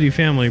Beer City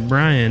family,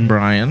 Brian.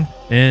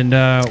 And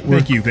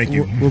thank you.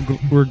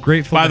 We're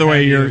grateful. By the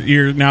way,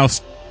 you're now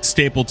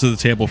stapled to the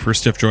table for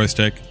Stiff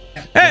Joystick.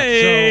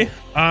 Hey!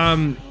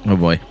 Oh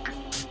boy.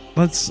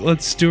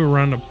 Let's do a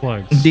round of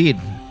plugs. Indeed.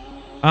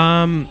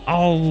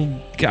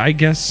 I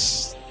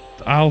guess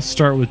I'll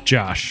start with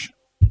Josh.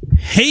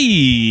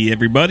 Hey,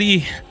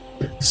 everybody.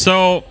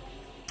 So,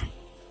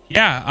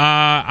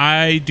 yeah,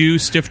 I do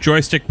Stiff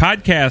Joystick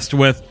podcast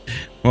with,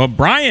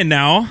 Brian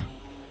now.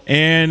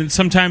 And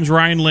sometimes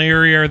Ryan and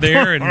Larry are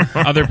there and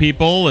other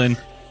people. And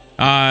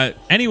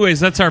anyways,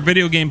 that's our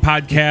video game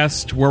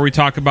podcast where we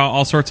talk about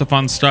all sorts of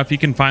fun stuff. You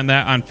can find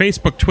that on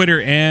Facebook,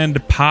 Twitter, and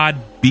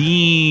Podbean.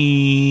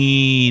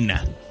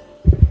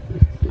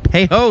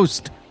 Hey,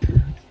 host.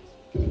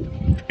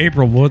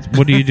 April,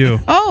 what do you do?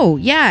 Oh,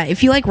 yeah.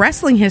 If you like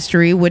wrestling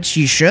history, which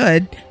you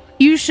should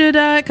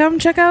come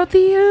check out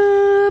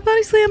the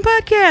Body Slam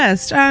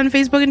podcast on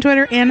Facebook and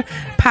Twitter and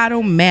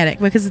Podomatic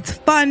because it's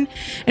fun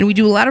and we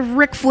do a lot of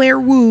Ric Flair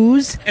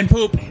woos. And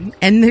poop.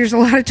 And there's a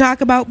lot of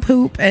talk about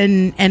poop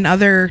and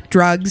other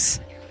drugs.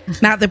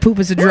 Not that poop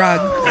is a drug.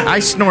 I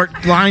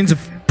snort lines of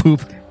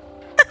poop.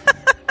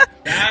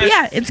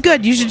 Yeah, it's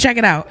good. You should check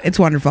it out. It's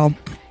wonderful.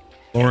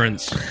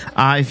 Lawrence.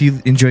 If you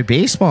enjoy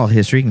baseball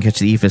history, you can catch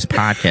the EFIS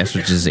podcast,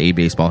 which is a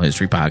baseball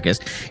history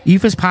podcast.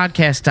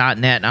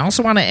 EFISpodcast.net. And I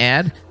also want to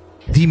add,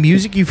 the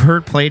music you've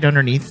heard played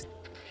underneath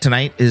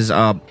tonight is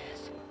all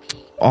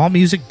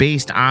music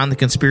based on the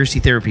Conspiracy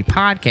Therapy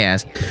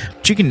podcast,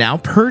 which you can now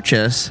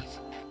purchase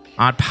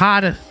on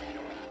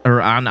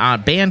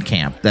on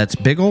Bandcamp. That's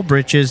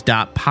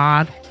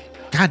bigoldbritches.pod.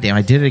 God damn,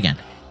 I did it again.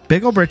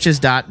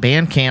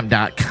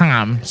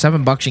 bigoldbritches.bandcamp.com.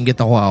 $7 you can get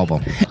the whole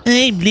album.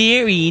 I'm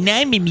Larry and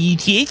I'm a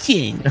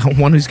musician.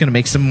 One who's going to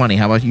make some money.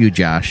 How about you,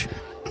 Josh?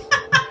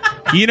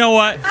 You know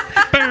what?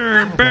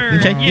 burn, burn.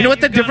 Okay. Yeah, You know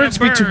what the you're gonna difference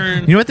between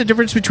burn. you know what the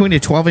difference between a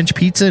 12-inch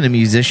pizza and a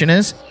musician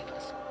is?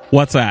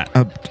 What's that?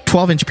 A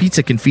 12-inch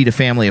pizza can feed a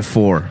family of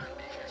 4.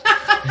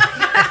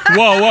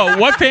 Whoa!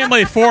 What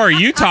family of 4 are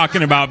you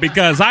talking about?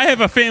 Because I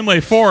have a family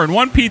of 4, and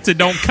one pizza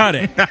don't cut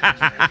it. All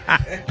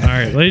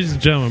right, ladies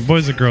and gentlemen,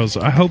 boys and girls,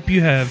 I hope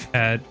you have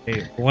had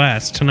a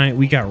blast tonight.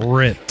 We got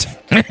ripped.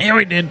 Yeah,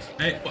 we did.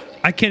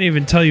 I can't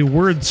even tell you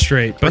words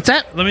straight. But What's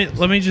that?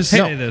 Let me just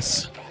say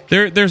this.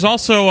 There's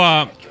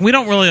also we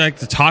don't really like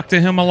to talk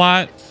to him a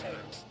lot,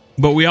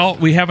 but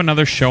we have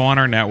another show on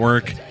our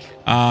network.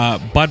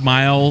 Bud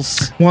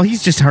Miles. Well,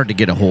 he's just hard to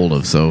get a hold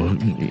of, so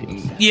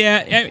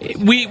Yeah,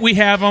 we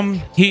have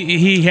him.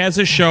 He has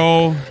a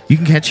show. you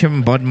can catch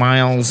him, Bud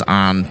Miles,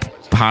 on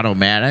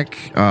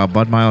Podomatic,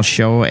 Bud Miles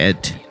Show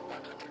at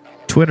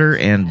Twitter,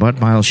 and Bud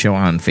Miles Show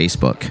on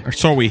Facebook. Or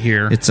so we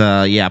hear. It's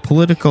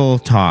political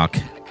talk.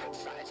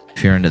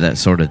 If you're into that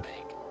sort of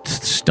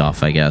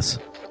stuff, I guess.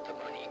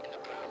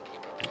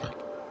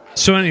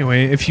 So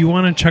anyway, if you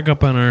want to check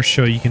up on our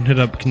show, you can hit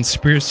up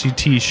Conspiracy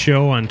T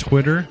Show on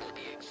Twitter,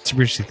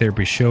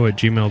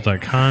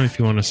 conspiracytherapyshow@gmail.com if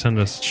you want to send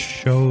us a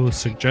show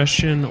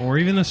suggestion or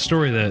even a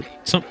story that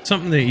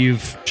something that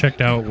you've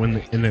checked out when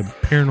in the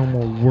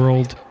paranormal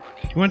world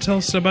you want to tell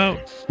us about.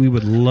 We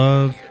would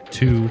love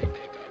to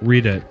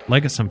read it.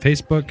 Like us on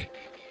Facebook,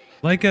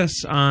 like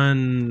us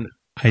on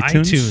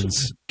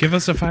iTunes. Give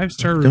us a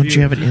 5-star review. Don't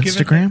you have an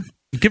Instagram?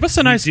 Give us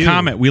a nice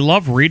comment. We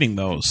love reading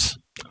those.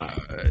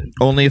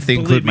 Only if they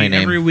include my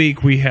name. Every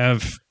week we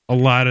have a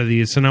lot of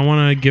these, and I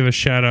want to give a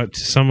shout out to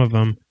some of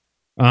them.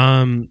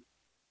 But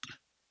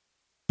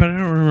I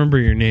don't remember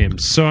your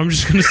names, so I'm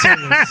just going to say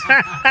this.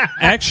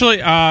 Actually,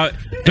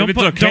 don't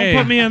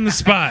put me on the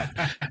spot.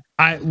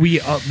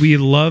 We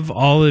love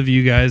all of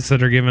you guys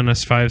that are giving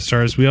us 5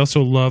 stars. We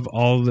also love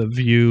all of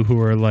you who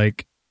are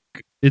like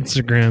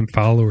Instagram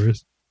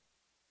followers.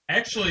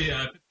 Actually, if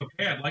it's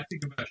okay, I'd like to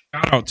give a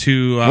shout out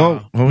to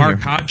here. Mark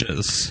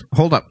Hodges.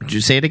 Hold up.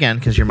 Just say it again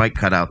because your mic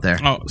cut out there.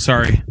 Oh,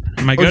 sorry.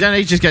 Am I Oh, good? then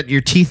you just got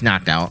your teeth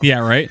knocked out. Yeah,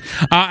 right.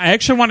 I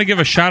actually want to give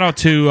a shout out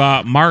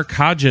to Mark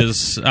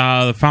Hodges,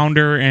 the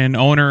founder and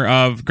owner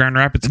of Grand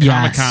Rapids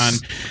Comic Con.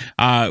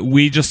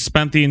 We just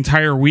spent the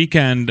entire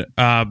weekend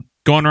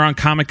going around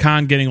Comic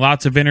Con, getting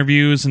lots of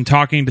interviews and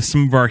talking to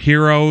some of our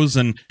heroes.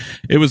 And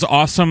it was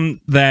awesome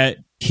that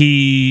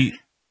he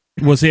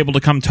was able to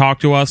come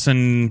talk to us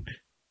and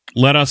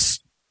let us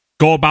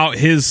go about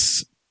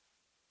his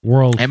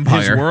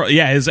empire.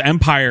 His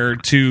empire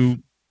to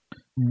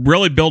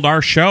really build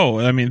our show.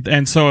 I mean,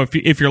 and so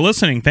if you're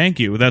listening, thank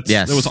you. That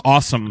was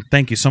awesome.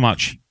 Thank you so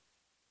much.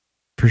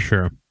 For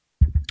sure.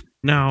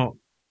 Now,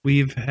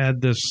 we've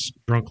had this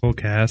Drunkle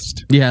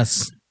cast.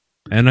 Yes.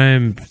 And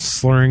I'm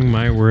slurring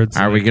my words.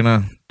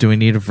 Do we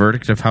need a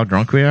verdict of how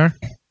drunk we are?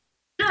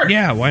 Sure.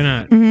 Yeah, why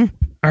not? Mm-hmm.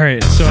 All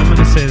right, so I'm going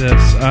to say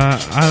this.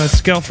 On a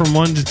scale from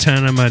 1 to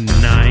 10, I'm a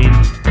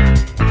 9.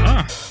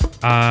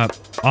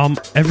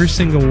 Every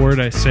single word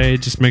I say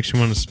just makes you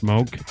want to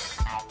smoke.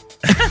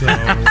 So,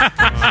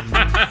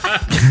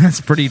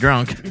 that's pretty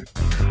drunk.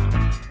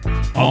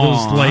 All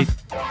those light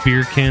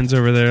beer cans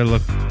over there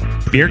look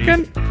beer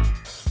can.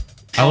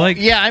 I like.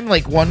 Yeah, I'm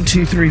like 1,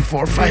 2, 3,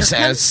 4,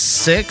 5,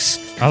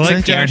 6. I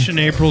like Josh and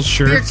April's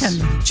shirts.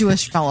 Beerkin,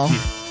 Jewish fellow.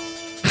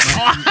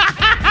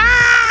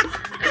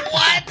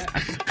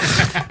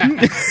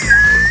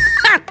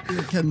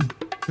 Beerkin,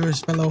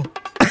 Jewish fellow.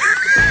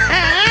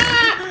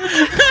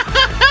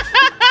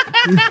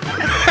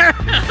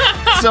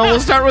 So we'll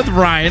start with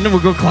Ryan and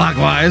we'll go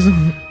clockwise.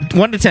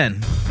 1 to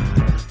 10.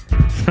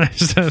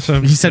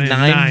 You said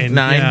 9?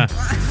 9. Yeah.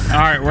 All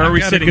right, where are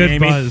we sitting, a good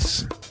Amy?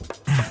 buzz.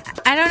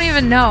 I don't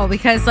even know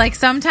because like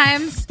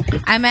sometimes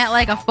I'm at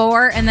like a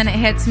 4 and then it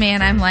hits me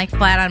and I'm like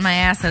flat on my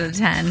ass at a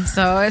 10.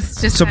 So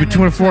it's just So kind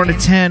between of 4 and a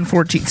 10,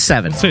 14,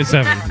 7. Say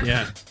 7.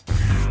 Yeah.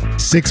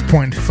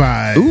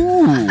 6.5.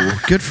 Ooh,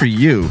 good for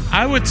you.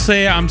 I would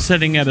say I'm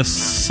sitting at a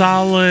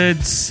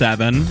solid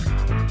 7.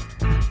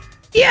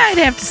 Yeah, I'd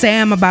have to say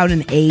I'm about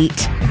an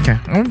 8. Okay,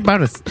 I'm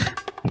about a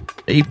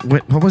 8.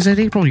 What was that,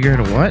 April? You're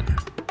at a what?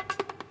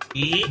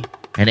 8.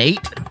 An 8?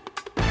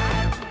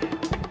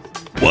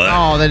 What?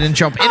 Oh, that didn't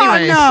jump.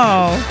 Anyways,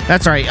 no.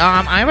 That's all right.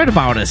 I'm at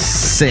about a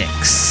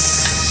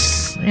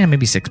 6. Yeah,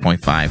 maybe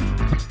 6.5.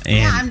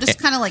 Yeah, I'm just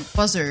kind of like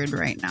buzzard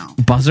right now.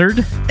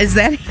 Buzzard? Is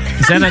that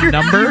a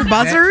number?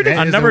 Buzzard? That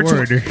A is number a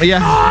word.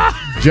 Yeah.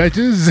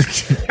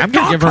 Judges. I'm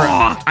gonna give her.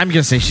 I'm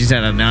gonna say she's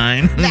at a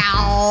 9.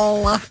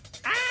 No.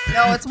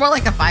 No, it's more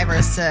like a 5 or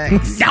a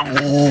 6. No.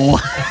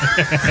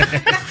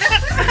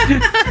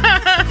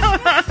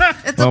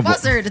 It's a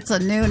buzzard. It's a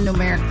new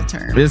numerical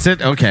term. Is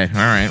it? Okay. All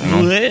right.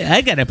 Well,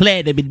 I got a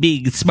platinum in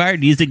being smart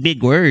and using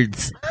big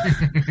words.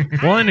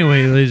 Well,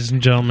 anyway, ladies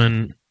and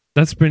gentlemen,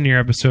 that's been your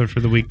episode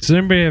for the week. Does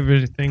anybody have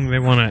anything they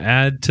want to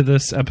add to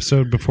this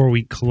episode before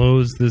we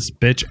close this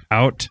bitch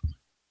out?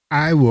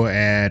 I will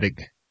add.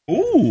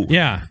 Ooh.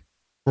 Yeah.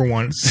 For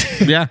once.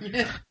 Yeah.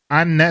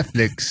 On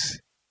Netflix,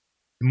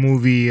 the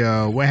movie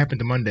What Happened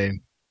to Monday?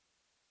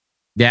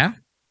 Yeah.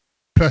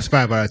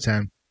 +5 out of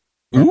 10.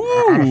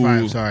 Out of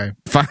 5, sorry.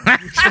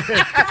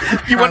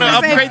 You want to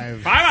upgrade?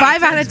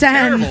 5 out of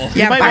 10.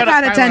 Yeah, might 5 wanna-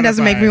 out of 10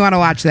 doesn't make me want to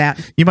watch that.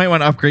 You might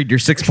want to upgrade your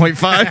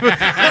 6.5.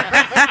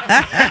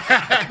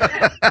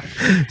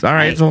 All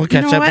right, so we'll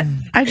catch you know up. what?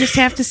 I just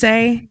have to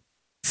say,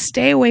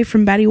 stay away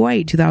from Betty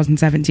White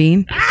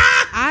 2017.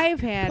 I've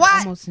had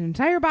almost an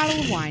entire bottle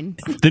of wine.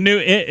 The new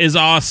It is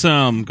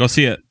awesome. Go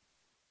see it.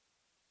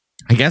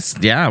 I guess,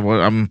 yeah.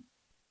 Well,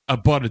 I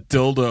bought a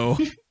dildo.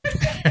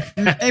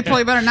 April,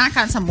 you better knock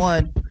on some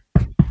wood.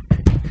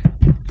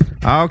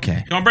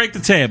 Okay. Don't break the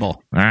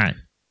table. All right.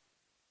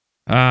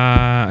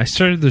 I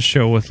started the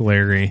show with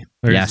Larry.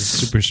 Larry's Yes. a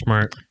super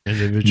smart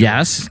individual.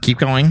 Yes. Keep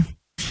going.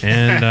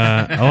 And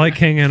I like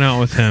hanging out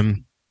with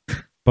him.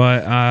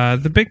 But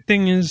the big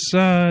thing is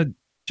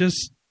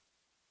just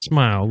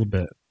smile a little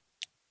bit.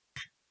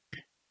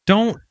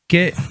 Don't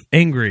get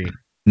angry.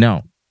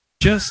 No.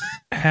 Just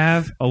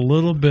have a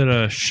little bit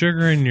of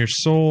sugar in your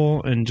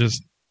soul and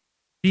just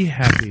be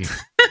happy.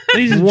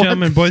 Ladies and What?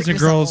 gentlemen, boys and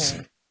girls,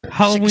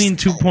 Halloween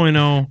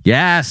 2.0.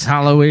 Yes,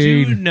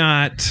 Halloween.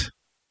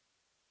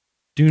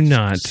 Do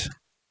not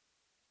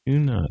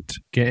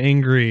get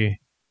angry,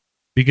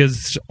 because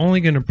it's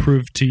only going to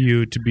prove to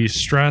you to be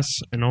stress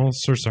and all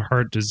sorts of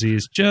heart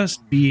disease.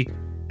 Just be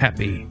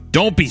happy.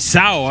 Don't be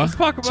sour.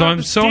 So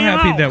I'm so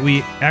happy that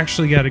we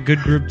actually got a good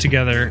group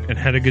together and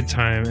had a good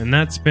time. And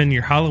that's been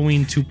your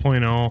Halloween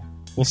 2.0.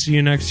 We'll see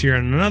you next year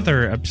on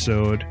another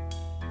episode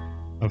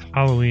of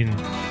Halloween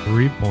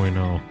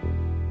 3.0.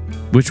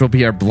 Which will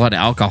be our blood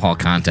alcohol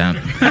content.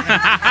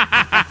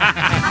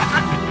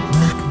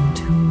 Welcome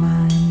to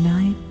my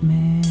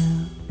nightmare.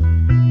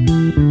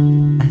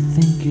 I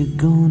think you're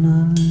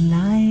gonna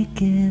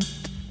like it.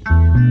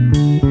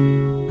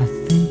 I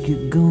think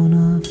you're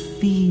gonna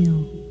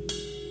feel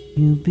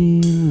you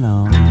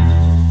belong. A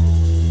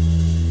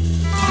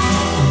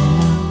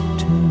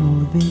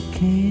nocturnal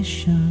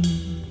vacation,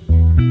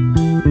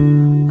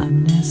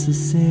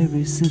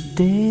 unnecessary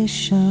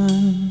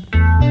sedation.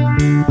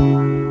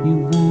 You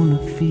wanna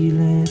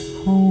feel at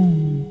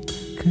home,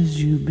 'cause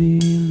you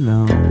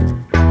belong.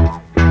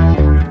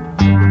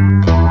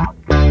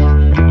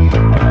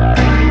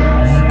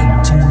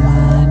 Welcome to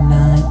my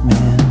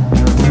nightmare.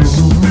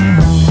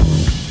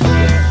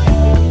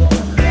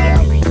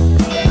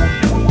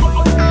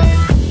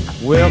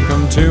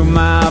 Welcome to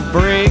my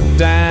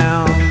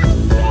breakdown.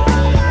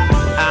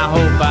 I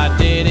hope I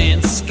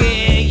didn't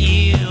scare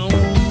you.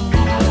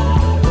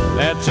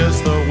 That's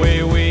just the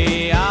way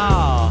we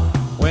are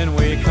when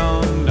we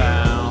come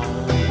down.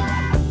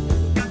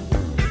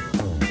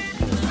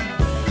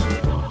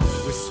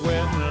 We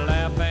sweat and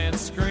laugh and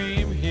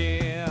scream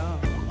here,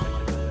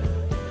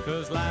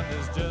 'cause life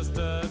is just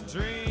a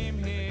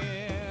dream here.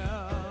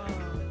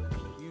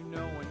 You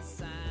know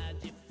inside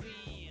you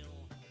feel.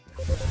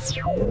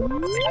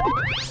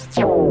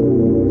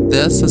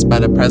 This has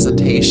been a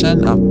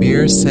presentation of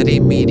Mirror City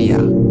Media.